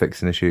 as they're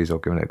fixing issues or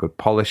giving it a good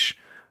polish.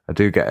 I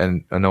do get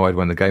annoyed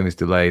when the game is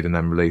delayed and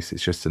then released.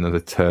 It's just another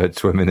turd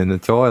swimming in the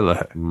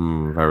toilet.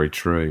 Very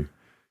true.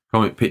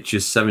 Comic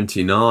Pictures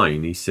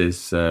 79, he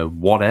says,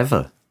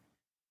 whatever.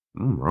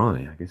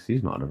 Right, I guess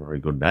he's not had a very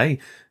good day. He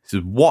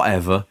says,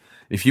 whatever.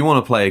 If you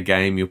want to play a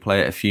game, you'll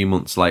play it a few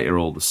months later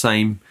all the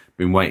same.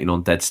 Been waiting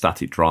on Dead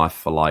Static Drive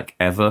for like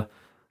ever.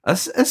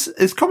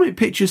 Has Comic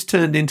Pictures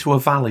turned into a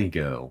Valley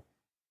Girl?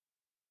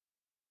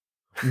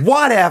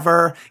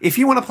 Whatever. If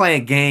you want to play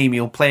a game,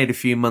 you'll play it a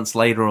few months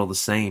later all the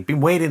same.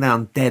 Been waiting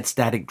on Dead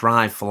Static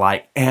Drive for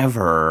like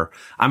ever.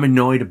 Am I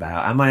annoyed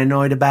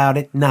about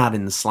it? Not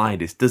in the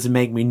slightest. Does it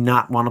make me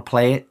not want to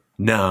play it?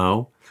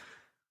 No.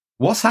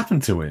 What's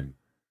happened to him?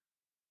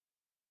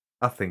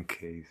 I think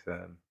he's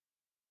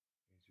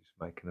just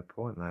making a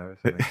point there,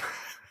 isn't he?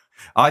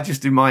 I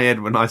just in my head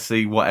when I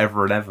see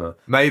whatever and ever.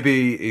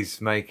 Maybe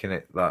he's making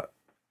it that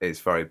it's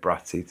very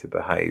bratty to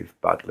behave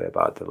badly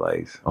about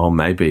delays. Oh,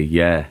 maybe,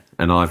 yeah.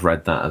 And I've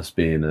read that as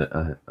being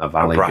a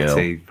Valley Girl.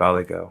 Bratty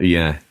Valley Girl.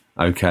 Yeah,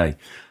 okay.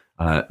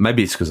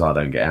 Maybe it's because I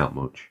don't get out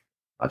much.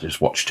 I just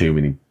watch too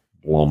many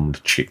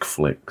blonde chick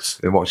flicks.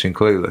 Been watching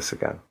Clueless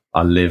again.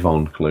 I live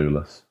on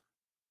Clueless.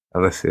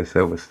 Alicia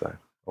Silverstone.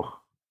 Oh.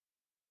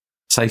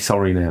 Say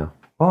sorry now.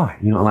 Why?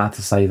 You're not allowed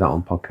to say that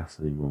on podcasts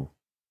anymore.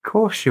 Of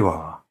course you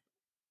are.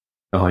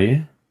 Are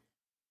you?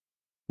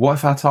 What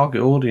if our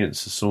target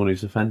audience is someone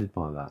who's offended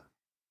by that?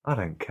 I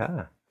don't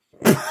care.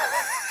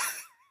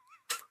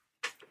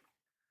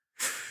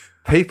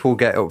 People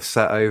get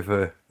upset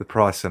over the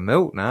price of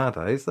milk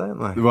nowadays, don't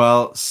they?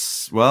 Well,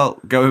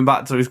 going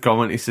back to his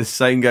comment, he says,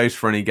 same goes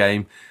for any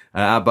game.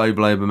 Our Bo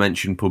Blober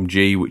mentioned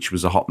PUBG, which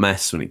was a hot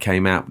mess when it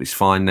came out, but it's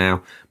fine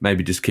now.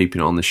 Maybe just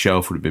keeping it on the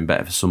shelf would have been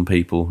better for some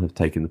people who have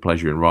taken the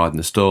pleasure in riding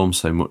the storm,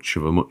 so much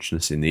of a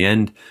muchness in the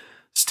end.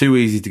 It's too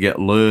easy to get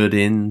lured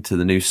into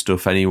the new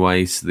stuff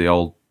anyway, so the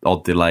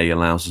odd delay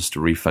allows us to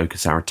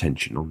refocus our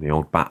attention on the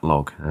old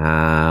backlog.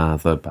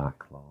 The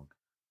backlog.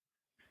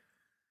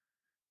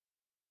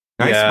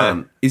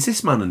 Yeah. Is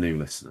this man a new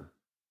listener?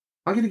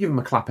 I'm going to give him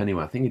a clap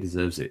anyway. I think he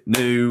deserves it.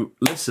 New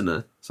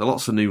listener. So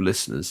lots of new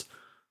listeners.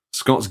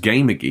 Scott's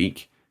Gamer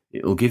Geek.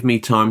 It'll give me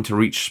time to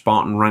reach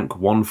Spartan rank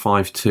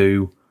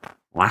 152.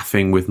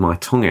 Laughing with my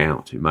tongue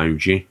out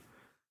emoji.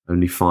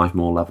 Only 5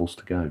 more levels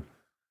to go.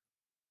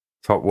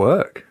 Top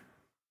work.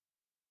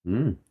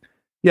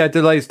 Yeah,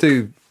 delays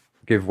do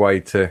give way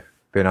to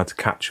being able to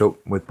catch up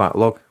with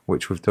backlog,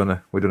 which we've done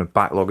a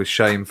backlog of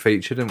shame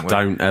feature, didn't we?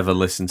 Don't ever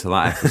listen to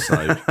that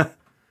episode.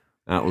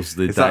 That was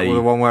the Is day. that the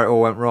one where it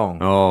all went wrong?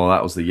 Oh,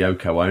 that was the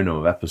Yoko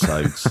Ono of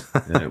episodes.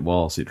 Yeah, it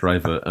was. It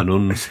drove an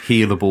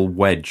unhealable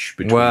wedge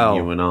between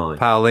you and I.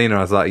 Paulina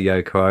has that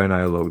Yoko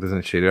Ono look,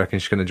 doesn't she? Do you reckon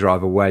she's going to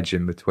drive a wedge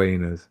in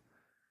between us?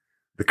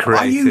 The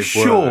creative Are you work.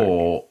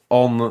 sure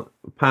on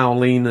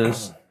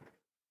Paulina's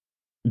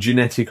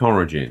genetic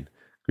origin?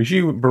 Because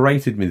you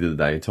berated me the other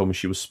day and told me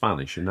she was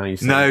Spanish, and now you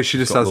say No, she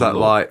just has that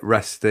like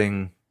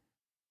resting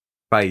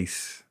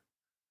face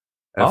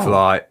of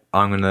like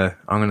I'm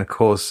gonna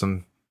cause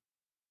some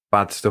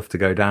bad stuff to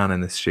go down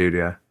in the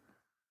studio.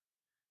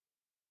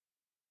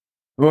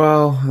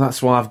 Well,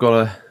 that's why I've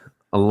got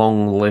a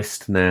long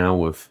list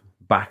now of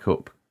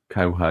backup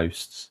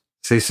co-hosts.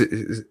 See,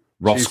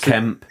 Ross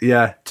Kemp,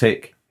 yeah,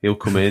 tick, he'll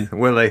come in.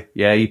 will he?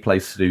 Yeah, he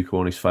plays Sudoku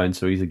on his phone,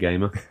 so he's a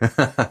gamer.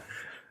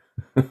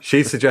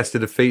 She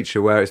suggested a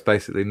feature where it's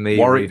basically me.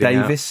 Warwick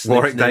Davis,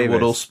 Warwick Davis,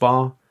 Woodall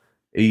Spa.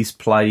 He's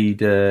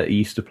played. He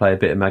used to play a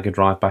bit of Mega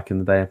Drive back in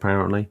the day,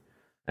 apparently,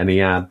 and he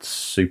had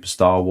Super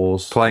Star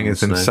Wars playing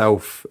as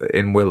himself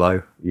in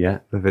Willow. Yeah,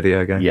 the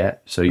video game. Yeah,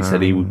 so he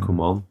said he would come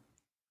on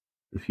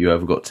if you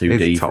ever got too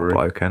deep. He's a top for it.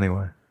 bloke,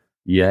 anyway.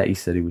 Yeah, he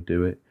said he would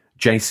do it.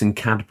 Jason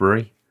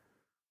Cadbury,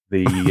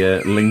 the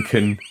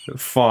Lincoln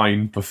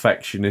fine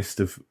perfectionist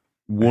of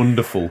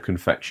wonderful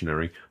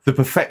confectionery, the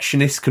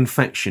perfectionist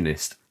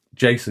confectionist.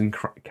 Jason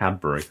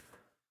Cadbury.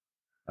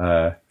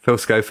 Phil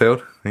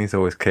Schofield. He's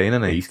always keen,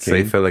 isn't he? He's keen.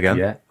 See Phil again.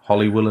 Yeah.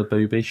 Holly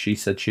Willoughby. She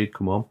said she'd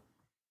come on.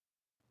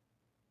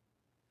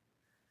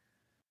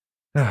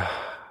 So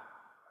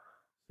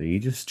you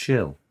just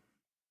chill.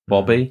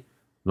 Bobby,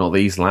 not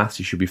these last.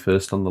 You should be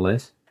first on the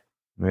list.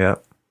 Yeah.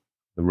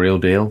 The real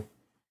deal.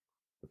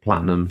 The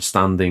platinum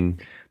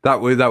standing. That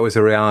was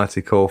a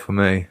reality call for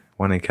me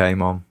when he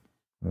came on.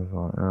 I was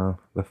like, oh,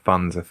 the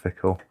fans are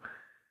fickle.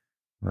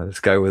 Let's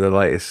go with the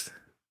latest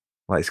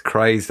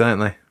craze, don't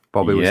they?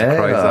 Bobby was the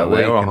craze that week.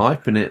 They were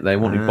hyping it. They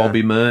wanted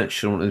Bobby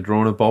merch. They wanted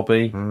drawing a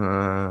Bobby.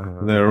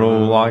 They're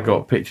all. I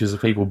got pictures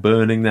of people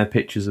burning their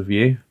pictures of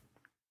you.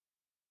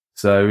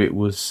 So it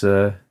was.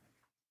 It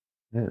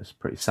was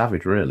pretty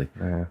savage, really.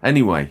 Yeah.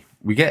 Anyway,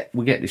 we get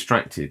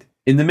distracted.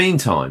 In the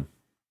meantime,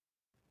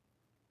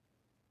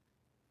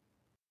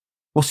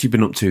 What's you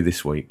been up to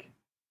this week?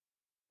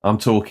 I'm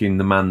talking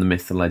the man, the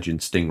myth, the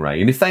legend,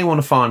 Stingray. And if they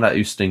want to find out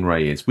who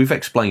Stingray is, we've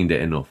explained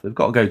it enough. They've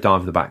got to go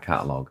dive the back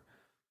catalogue.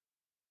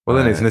 Well,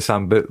 then his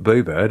Nissan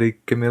Bluebird, he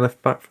gave me a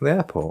lift back from the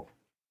airport.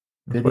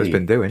 That's what he's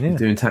been doing, yeah. He's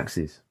doing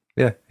taxis.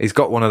 Yeah, he's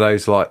got one of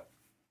those, like,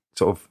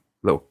 sort of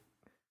little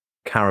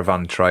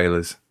caravan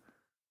trailers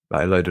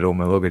that I loaded all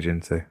my luggage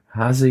into.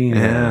 Has he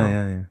now?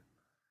 Yeah.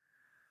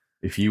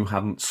 If you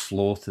hadn't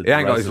slaughtered He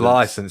ain't got his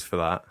licence for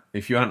that.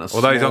 If you hadn't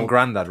Although he's on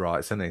grandad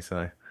rights, isn't he? So,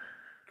 of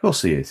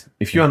course he is.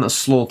 If you hadn't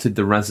slaughtered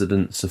the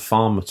residents of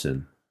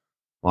Farmerton,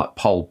 like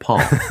Pol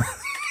Pot,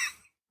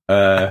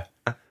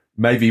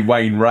 maybe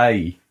Wayne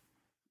Ray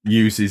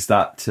uses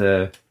that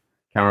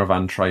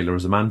caravan trailer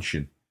as a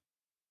mansion.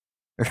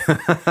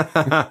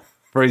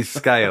 for his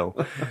scale.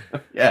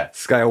 Yeah.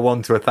 Scale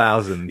 1 to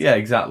 1,000. Yeah,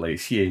 exactly.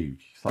 It's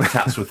huge. It's like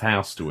Chatsworth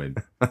House to him.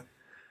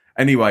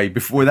 Anyway,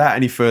 without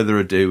any further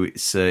ado,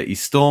 it's he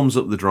storms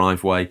up the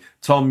driveway.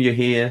 Tom, you're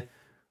here.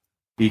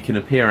 You can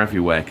appear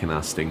everywhere, can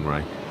our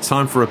Stingray. It's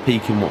time for a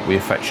peek in what we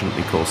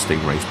affectionately call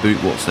Stingray's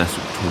boot, what's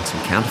nestled between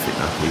some counterfeit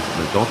nappies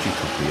and a dodgy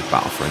copy of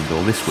Battlefriend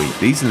All this week.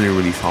 These are the new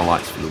release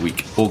highlights for the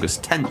week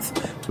August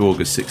 10th to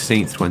August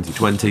 16th,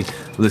 2020.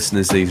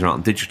 Listeners, these are out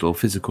on digital,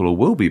 physical, or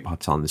will be by the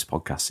time this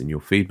podcast in your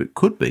feed, but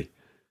could be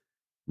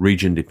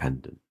region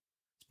dependent.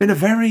 It's been a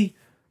very...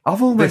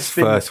 This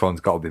first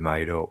one's got to be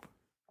made up.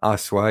 I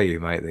swear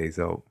you make these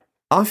up.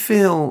 I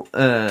feel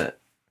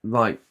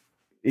like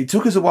it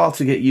took us a while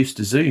to get used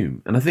to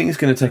Zoom, and I think it's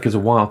going to take us a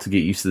while to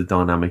get used to the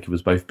dynamic of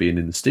us both being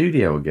in the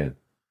studio again.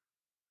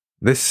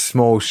 This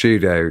small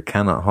studio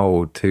cannot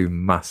hold two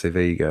massive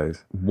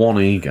egos.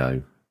 One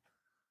ego,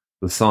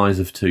 the size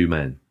of two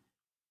men.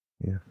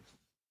 Yeah.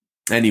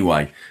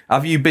 Anyway,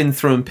 have you been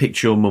through and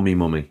picked your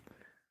mummy?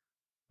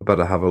 I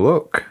better have a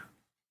look.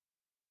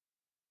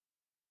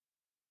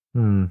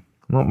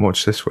 Not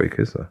much this week,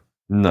 is there?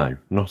 No,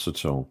 not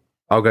at all.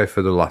 I'll go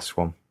for the last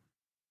one.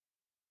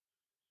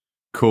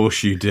 Of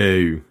course you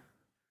do.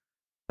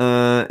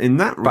 In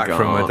that regard, back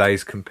from my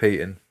days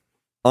competing,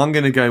 I'm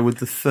going to go with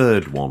the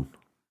third one.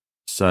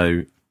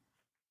 So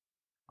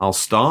I'll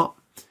start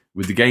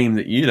with the game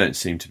that you don't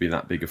seem to be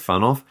that big a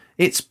fan of.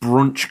 It's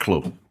Brunch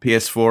Club,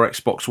 PS4,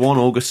 Xbox One,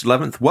 August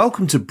 11th.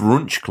 Welcome to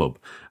Brunch Club,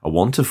 a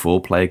 1 to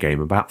 4 player game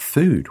about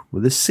food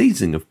with a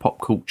seasoning of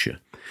pop culture.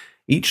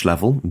 Each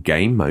level,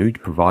 game mode,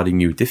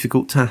 providing you a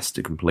difficult task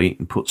to complete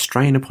and put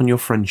strain upon your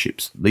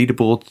friendships.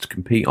 Leaderboards to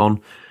compete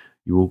on.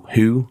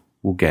 Who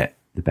will get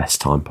the best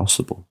time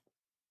possible.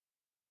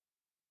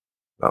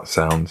 That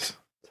sounds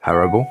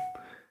terrible.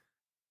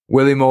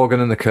 Willie Morgan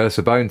and the Curse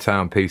of Bone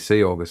Town,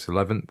 PC, August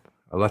 11th.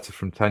 A letter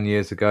from 10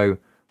 years ago.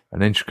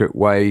 An intricate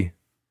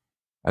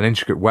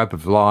web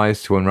of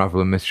lies to unravel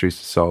and mysteries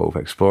to solve.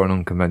 Explore an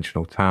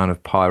unconventional town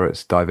of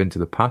pirates. Dive into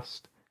the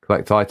past.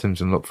 Collect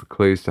items and look for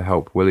clues to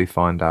help Willie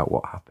find out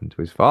what happened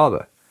to his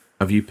father.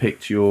 Have you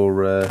picked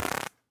your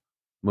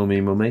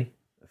Mummy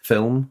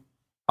film?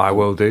 I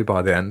will do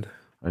by the end.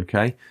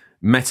 Okay.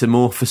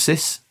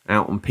 Metamorphosis,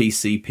 out on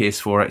PC,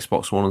 PS4,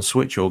 Xbox One and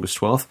Switch, August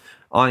 12th.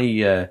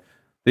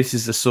 This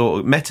is a sort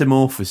of...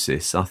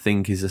 Metamorphosis, I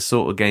think, is a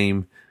sort of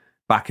game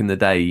back in the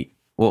day.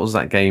 What was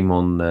that game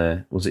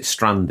on... was it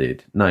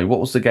Stranded? No, what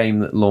was the game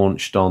that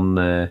launched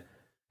on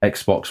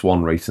Xbox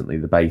One recently,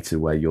 the beta,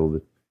 where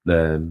you're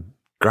the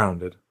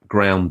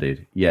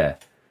Grounded, yeah.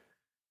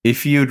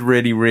 If you'd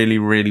really, really,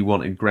 really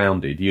wanted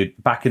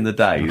Grounded, back in the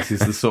day, this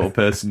is the sort of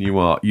person you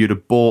are, you'd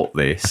have bought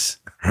this,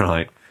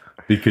 right?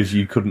 Because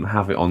you couldn't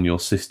have it on your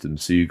system,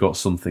 so you got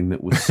something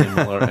that was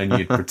similar and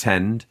you'd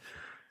pretend.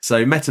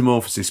 So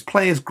Metamorphosis,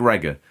 play as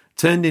Gregor,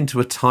 turned into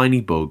a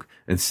tiny bug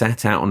and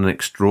set out on an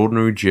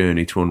extraordinary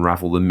journey to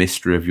unravel the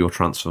mystery of your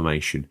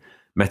transformation.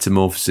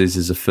 Metamorphosis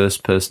is a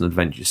first-person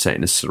adventure set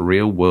in a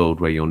surreal world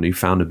where your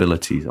newfound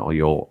abilities are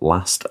your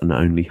last and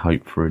only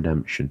hope for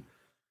redemption.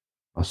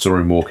 I saw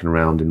him walking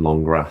around in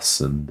long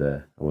grass, and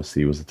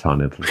obviously he was a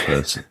tiny little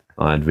person.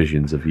 I had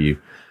visions of you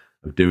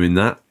of doing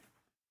that.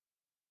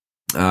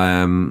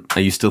 Are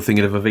you still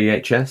thinking of a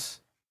VHS?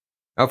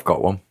 I've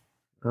got one.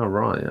 Oh,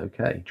 right,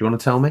 okay. Do you want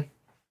to tell me?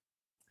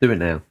 Do it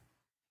now.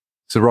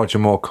 It's a Roger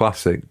Moore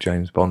classic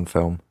James Bond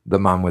film, The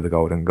Man with the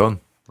Golden Gun.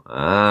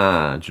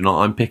 Do you know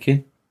what I'm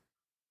picking?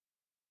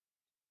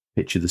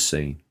 Picture the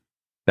scene.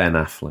 Ben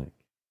Affleck.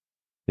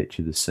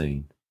 Picture the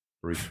scene.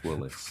 Bruce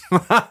Willis.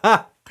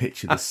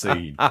 Picture the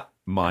scene.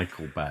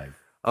 Michael Bay.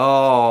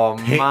 Oh,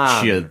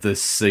 man. Picture the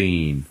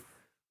scene.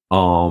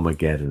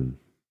 Armageddon.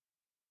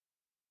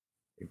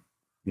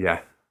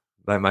 Yeah.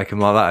 Don't make them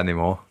like that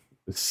anymore.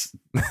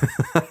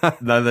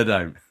 No, they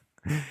don't.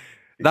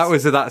 That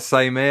was that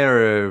same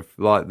era of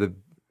like the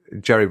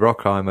Jerry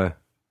Bruckheimer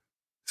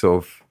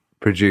sort of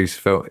produced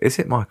film. Is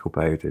it Michael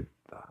Bay who did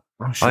that?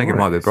 I think it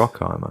might be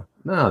Bruckheimer.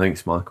 No, I think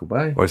it's Michael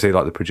Bay. Or is he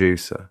like the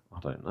producer? I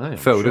don't know.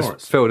 Phil,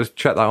 just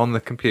check that on the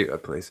computer,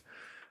 please.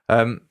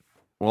 Well,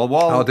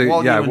 while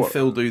you and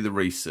Phil do the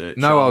research...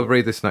 No, I'll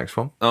read this next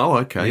one. Oh,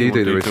 okay. You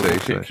do the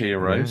research. Double Kick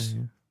Heroes.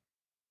 Yeah.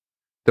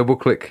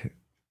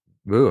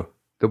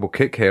 Double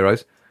Kick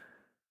Heroes.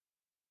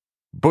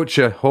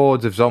 Butcher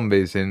hordes of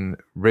zombies in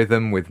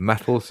rhythm with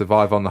metal,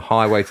 survive on the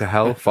highway to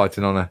hell,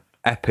 fighting on a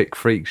epic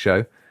freak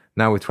show.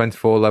 Now with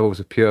 24 levels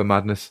of pure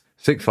madness,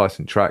 6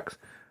 licensed tracks,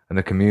 and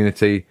a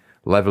community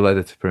level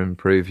editor to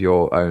improve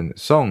your own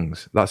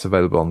songs. That's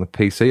available on the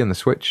PC and the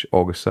Switch,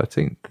 August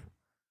 13th.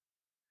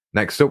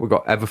 Next up, we've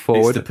got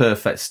Everforward. It's the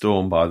perfect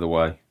storm, by the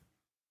way.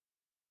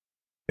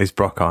 Is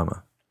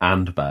Brockheimer.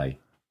 And Bay.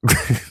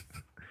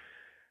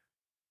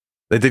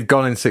 They did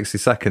Gone in 60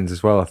 Seconds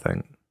as well, I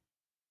think.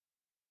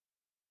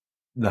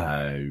 No.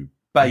 I'm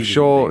Bay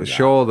sure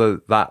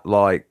that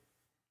like...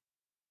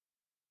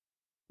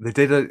 They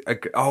did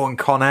and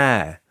Con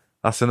Air.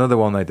 That's another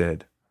one they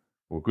did.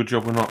 Well, good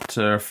job we're not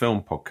a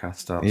film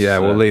podcast.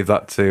 We'll leave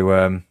that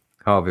to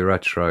Harvey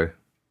Retro.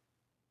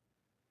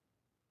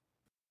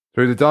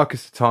 Through the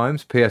Darkest of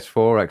Times,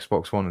 PS4,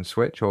 Xbox One and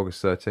Switch,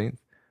 August 13th.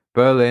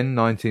 Berlin,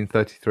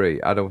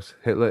 1933. Adolf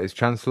Hitler is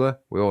Chancellor.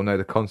 We all know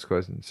the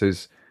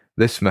consequences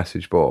this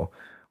message bore.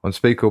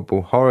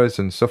 Unspeakable horrors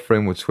and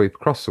suffering would sweep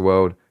across the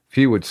world.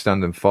 Few would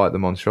stand and fight the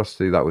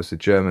monstrosity that was the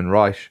German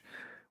Reich.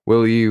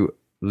 Will you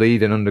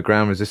lead an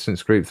underground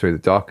resistance group through the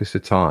darkest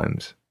of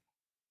times?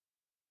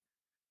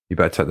 You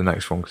better take the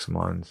next one because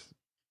mine's...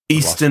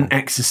 Eastern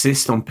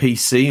Exorcist on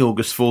PC,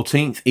 August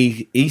 14th.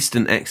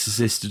 Eastern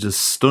Exorcist is a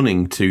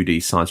stunning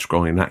 2D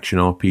side-scrolling action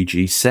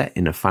RPG set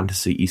in a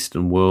fantasy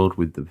Eastern world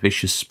with the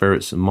vicious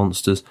spirits and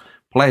monsters.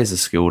 Play as a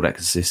skilled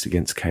exorcist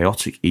against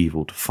chaotic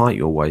evil to fight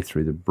your way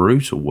through the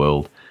brutal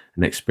world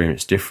and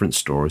experience different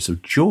stories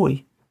of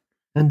joy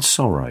and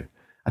sorrow.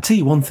 I tell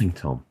you one thing,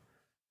 Tom.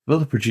 Well,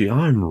 the producer,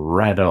 I'm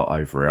red hot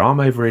over here. I'm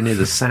over here near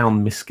the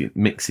sound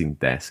mixing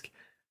desk,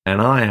 and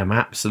I am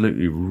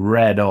absolutely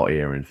red hot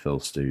here in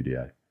Phil's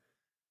studio.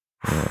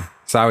 Yeah.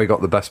 It's how he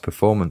got the best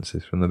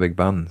performances from the big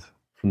bands.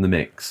 From the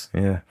mix.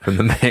 Yeah, from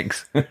the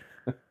mix.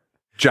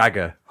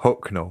 Jagger,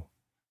 Hucknall,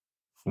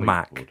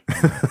 Mac.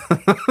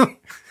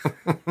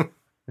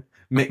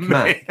 Mick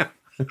Mac.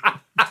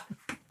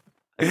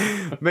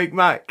 Mick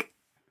Mac.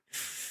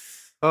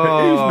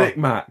 Oh. Who's Mick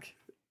Mac?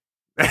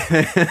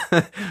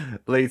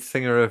 Lead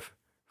singer of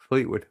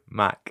Fleetwood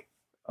Mac.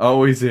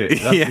 Oh, is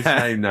it? That's his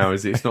name now,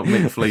 is it? It's not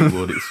Mick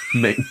Fleetwood, it's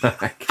Mick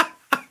Mac.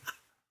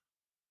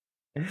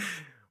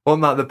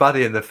 Wasn't that the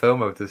baddie in the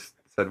film I've just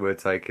said we're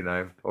taking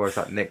home? Or is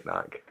that Nick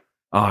Nack?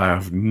 I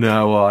have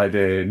no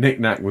idea. Nick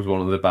Nack was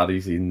one of the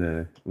baddies in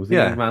the... Was he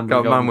the man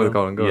with Man with a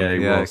Golden Gun? Yeah, he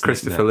was.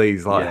 Christopher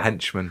Lee's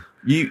henchman.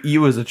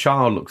 You as a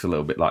child looks a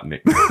little bit like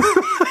Nick Nack.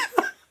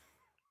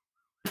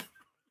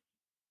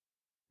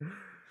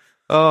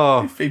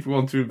 Oh, if people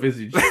want to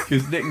envisage,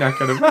 because Nick Nack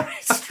had a very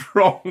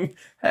strong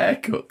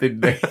haircut,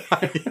 didn't he?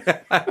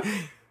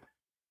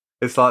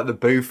 It's like the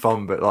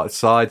Buffon, but like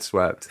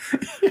sideswept.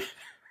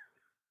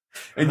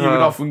 And you would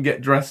often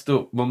get dressed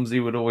up.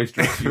 Mumsy would always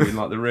dress you in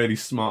like the really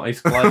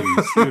smartest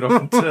clothes. You would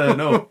often turn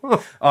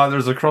up either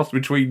as a cross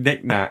between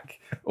Nick Nack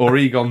or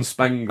Egon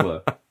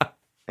Spengler.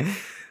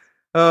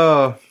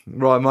 Oh,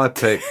 right, my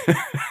pick.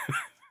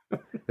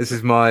 This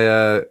is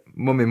my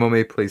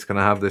mummy, please can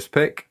I have this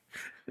pick?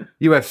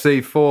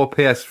 UFC 4,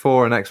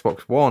 PS4 and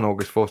Xbox One,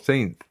 August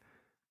 14th.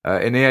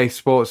 In EA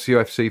Sports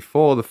UFC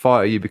 4, the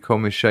fighter you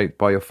become is shaped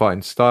by your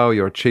fighting style,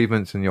 your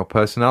achievements and your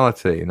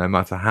personality. No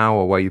matter how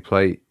or where you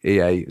play,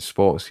 EA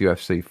Sports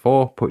UFC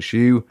 4 puts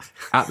you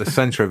at the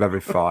centre of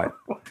every fight.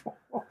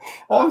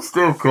 I'm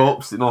still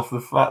corpsing off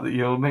the fact that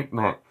you're Nick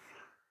Nack.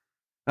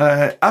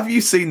 Have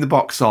you seen the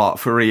box art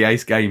for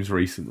EA's games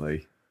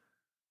recently?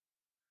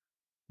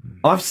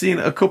 I've seen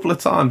it a couple of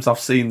times. I've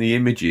seen the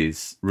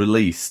images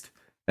released,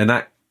 and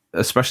that,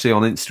 especially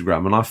on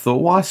Instagram, and I've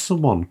thought, why has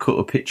someone cut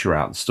a picture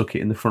out and stuck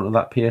it in the front of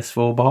that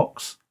PS4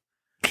 box?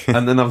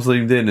 And then I've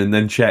zoomed in and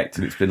then checked,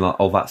 and it's been like,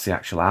 oh, that's the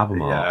actual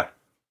album art.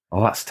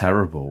 Oh, that's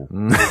terrible.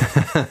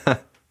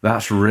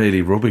 That's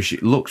really rubbish.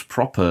 It looks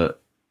proper.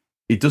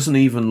 It doesn't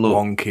even look...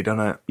 wonky,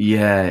 doesn't it?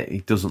 Yeah,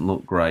 it doesn't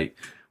look great.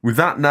 With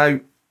that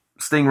note,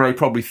 Stingray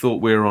probably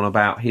thought we were on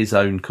about his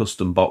own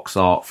custom box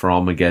art for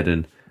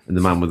Armageddon and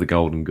the man with the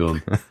golden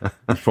gun.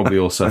 He's probably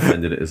also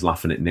offended at us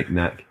laughing at Nick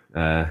Nack,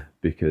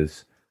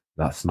 because...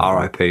 That's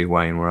R.I.P.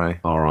 Wayne Ray.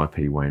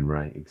 R.I.P. Wayne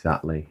Ray,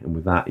 exactly. And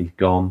with that, he's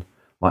gone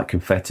like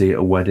confetti at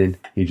a wedding.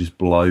 He just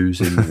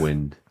blows in the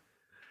wind.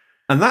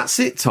 And that's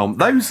it, Tom.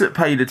 Those that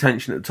paid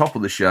attention at the top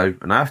of the show,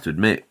 and I have to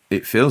admit,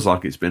 it feels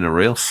like it's been a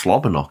real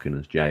slobber knocking,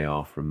 as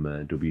JR from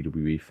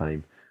WWE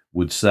fame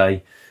would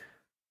say.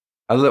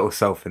 A little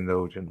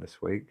self-indulgent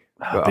this week.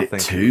 A bit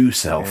too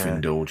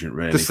self-indulgent,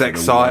 really. Just the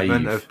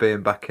excitement of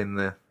being back in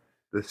the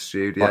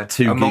studio. Like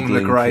two among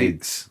the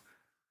greats. Kids.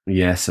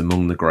 Yes,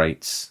 among the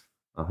greats.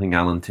 I think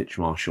Alan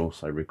Titchmarsh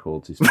also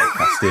records his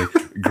podcast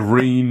here.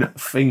 Green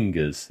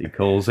Fingers, he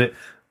calls it.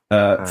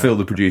 Phil,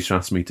 the producer,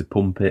 asked me to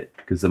pump it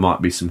because there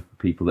might be some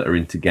people that are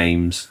into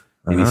games,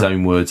 in his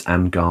own words,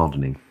 and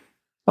gardening.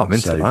 I'm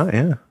into that,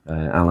 yeah.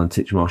 Alan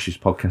Titchmarsh's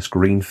podcast,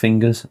 Green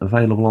Fingers,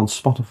 available on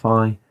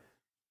Spotify,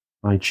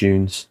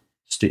 iTunes,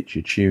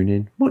 Stitcher,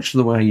 TuneIn, much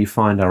the way you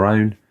find our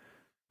own.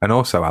 And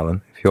also,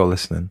 Alan, if you're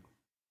listening,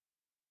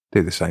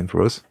 do the same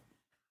for us.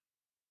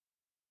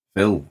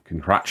 Phil,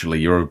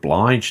 contractually, you're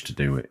obliged to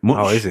do it.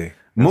 Oh, is he?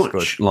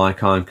 Much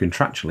like I'm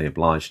contractually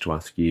obliged to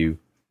ask you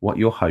what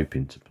you're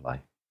hoping to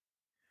play.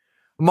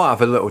 I might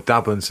have a little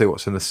dabble and see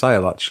what's in the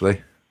sale,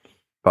 actually.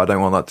 But I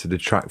don't want that to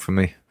detract from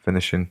me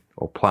finishing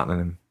or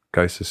platinum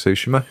Ghost of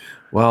Tsushima.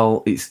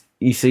 Well,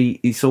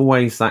 it's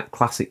always that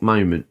classic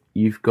moment.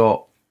 You've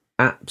got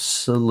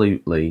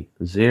absolutely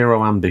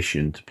zero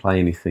ambition to play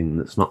anything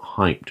that's not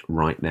hyped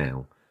right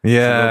now. Yeah.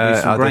 So there'll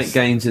be some great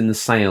games in the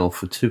sale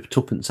for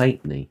tuppence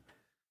halfpenny.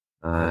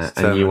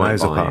 And you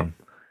won't buy it.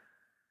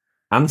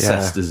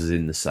 Ancestors is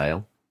in the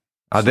sale.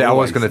 I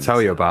was going to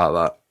tell you about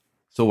that.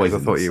 It's always. I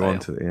thought you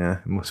wanted it.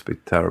 Yeah, it must be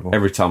terrible.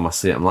 Every time I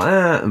see it, I'm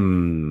like,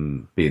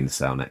 be in the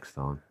sale next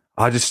time.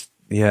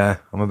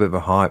 I'm a bit of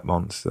a hype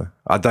monster.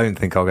 I don't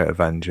think I'll get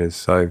Avengers.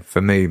 So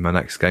for me, my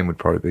next game would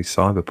probably be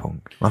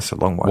Cyberpunk. That's a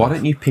long way. Why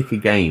don't you pick a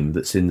game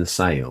that's in the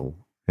sale?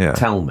 Yeah.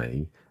 Tell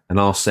me, and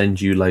I'll send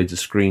you loads of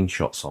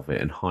screenshots of it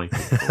and hype it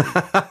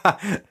for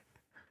you.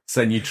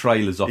 Send you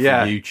trailers off on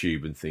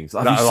YouTube and things.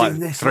 Have you seen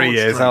this? 3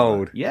 years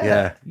old.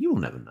 Yeah. You'll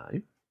never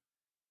know.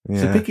 Yeah.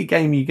 So pick a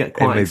game you get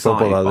quite in excited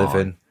bubble I by, live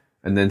in.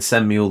 and then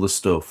send me all the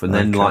stuff. And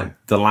then,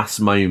 like, the last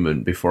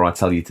moment before I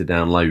tell you to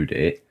download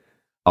it,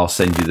 I'll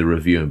send you the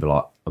review and be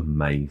like,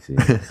 amazing.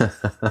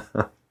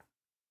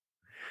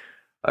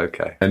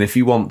 Okay. And if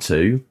you want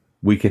to,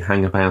 we can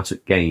hang about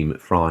at Game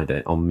at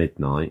Friday, on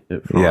midnight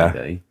at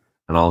Friday,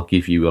 and I'll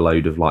give you a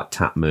load of, like,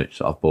 tap merch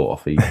that I've bought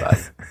off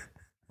eBay.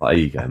 Like,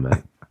 here you go,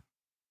 mate.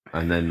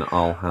 And then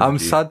I'm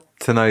sad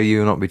to know you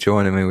will not be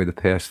joining me with the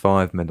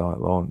PS5 midnight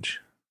launch.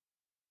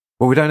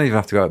 Well, we don't even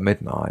have to go at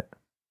midnight.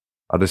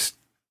 I just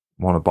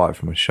want to buy it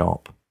from a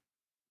shop.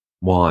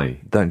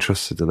 Why? Don't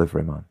trust the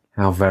delivery man.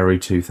 How very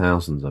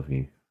 2000s of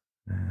you.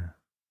 Yeah.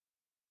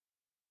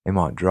 He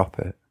might drop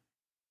it.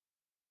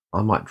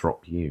 I might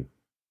drop you.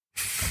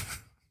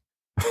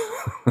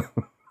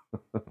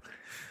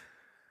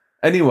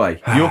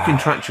 Anyway, you're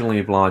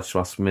contractually obliged to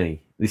ask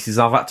me.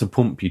 I've had to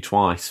pump you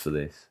twice for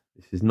this.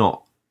 This is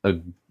not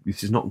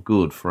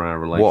good for our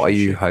relationship. What are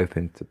you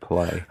hoping to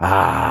play?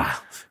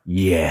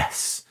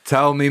 Yes.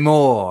 Tell me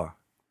more.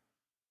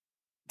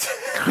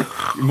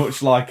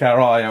 Much like our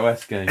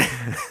iOS game.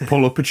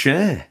 Pull up a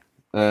chair.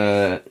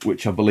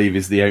 Which I believe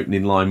is the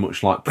opening line,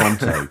 much like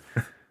Pronto.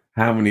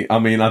 How many? I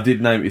mean, I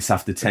did notice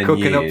after 10 years.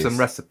 Cooking up some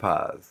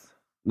recipes.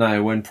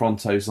 No, when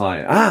Pronto's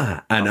like,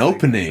 an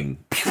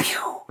opening.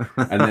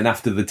 And then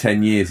after the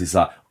 10 years, it's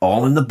like,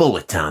 all in the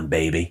bullet time,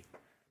 baby.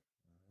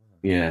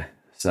 Yeah,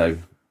 so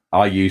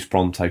I use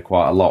Pronto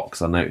quite a lot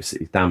because I notice that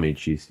his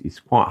damage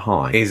is quite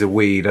high. He's a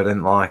weed. I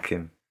didn't like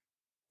him.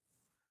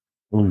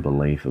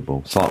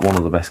 Unbelievable. It's like one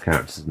of the best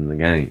characters in the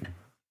game.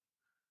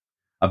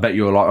 I bet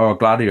you're like,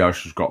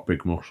 Gladius has got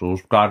big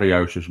muscles.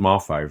 Gladius is my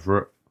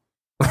favourite.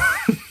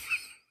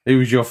 Who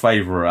was your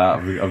favourite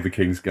out of the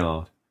King's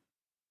Guard?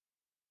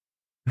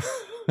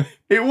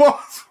 It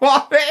was,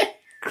 wasn't it?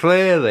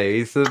 Clearly,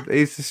 he's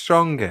the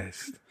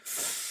strongest.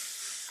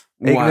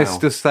 Wow. Ignis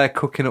just there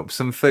cooking up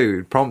some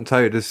food.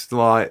 Prompto just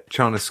like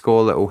trying to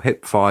score little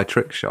hip fire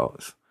trick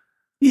shots.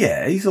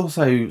 Yeah, he's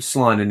also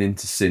sliding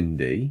into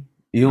Cindy.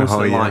 He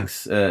also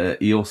likes.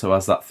 He also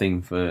has that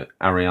thing for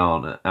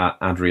Adriana.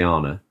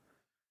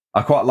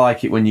 I quite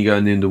like it when you go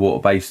in the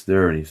underwater base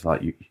there, and he's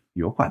like,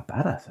 "You're quite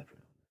badass."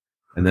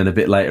 And then a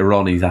bit later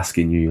on, he's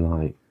asking you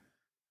like,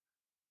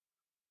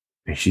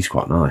 "She's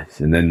quite nice."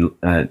 And then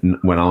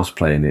when I was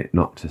playing it,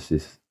 Noctis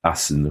is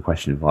asking the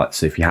question of like,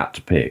 "So if you had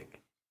to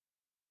pick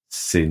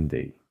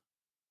Cindy,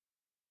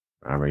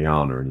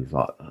 Ariana," and he's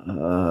like,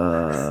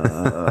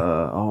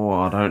 "Oh,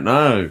 I don't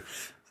know."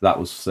 So that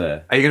was.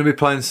 Are you going to be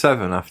playing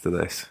 7 after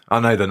this?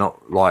 I know they're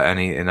not like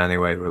in any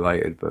way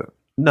related, but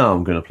no,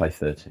 I'm going to play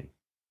 13.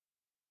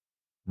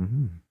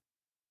 Mm-hmm.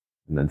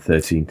 And then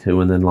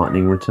 13-2, and then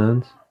Lightning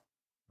Returns.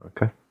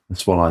 Okay.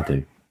 That's what I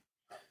do.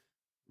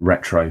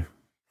 Retro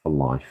for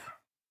life.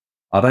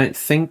 I don't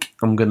think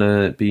I'm going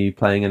to be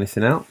playing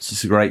anything else.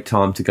 It's a great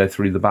time to go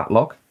through the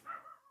backlog.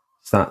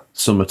 It's that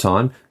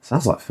summertime.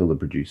 Sounds like Phil the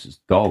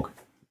producer's dog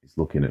is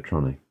looking at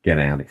trying to get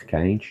out its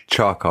cage.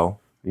 Charcoal.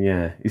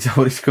 Yeah, is that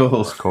what it's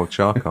called? It's called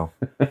charcoal.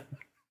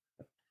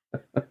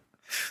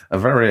 A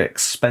very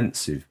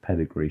expensive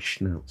pedigree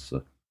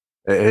schnauzer.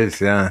 It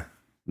is, yeah.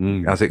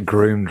 Has it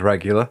groomed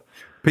regular?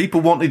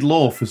 People wanted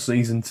Law for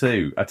season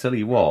 2. I tell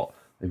you what,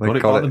 they've got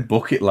it by the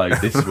bucket load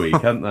this week,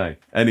 haven't they?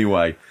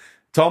 Anyway,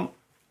 Tom,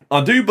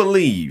 I do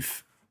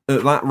believe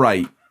at that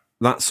rate,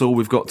 that's all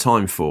we've got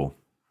time for.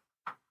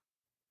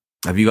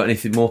 Have you got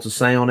anything more to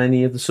say on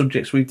any of the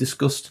subjects we've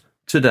discussed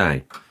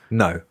today?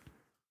 No.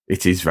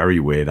 It is very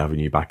weird having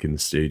you back in the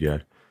studio.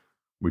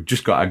 We've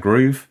just got our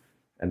groove,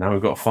 and now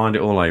we've got to find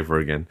it all over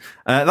again.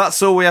 That's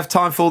all we have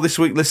time for this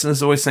week, listeners.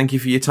 As always, thank you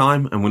for your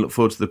time, and we look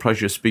forward to the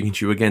pleasure of speaking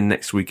to you again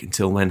next week.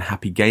 Until then,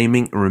 happy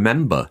gaming. And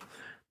remember,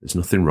 there's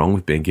nothing wrong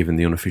with being given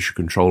the unofficial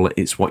controller.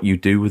 It's what you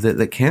do with it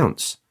that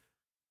counts.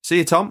 See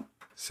you, Tom.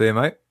 See you,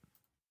 mate.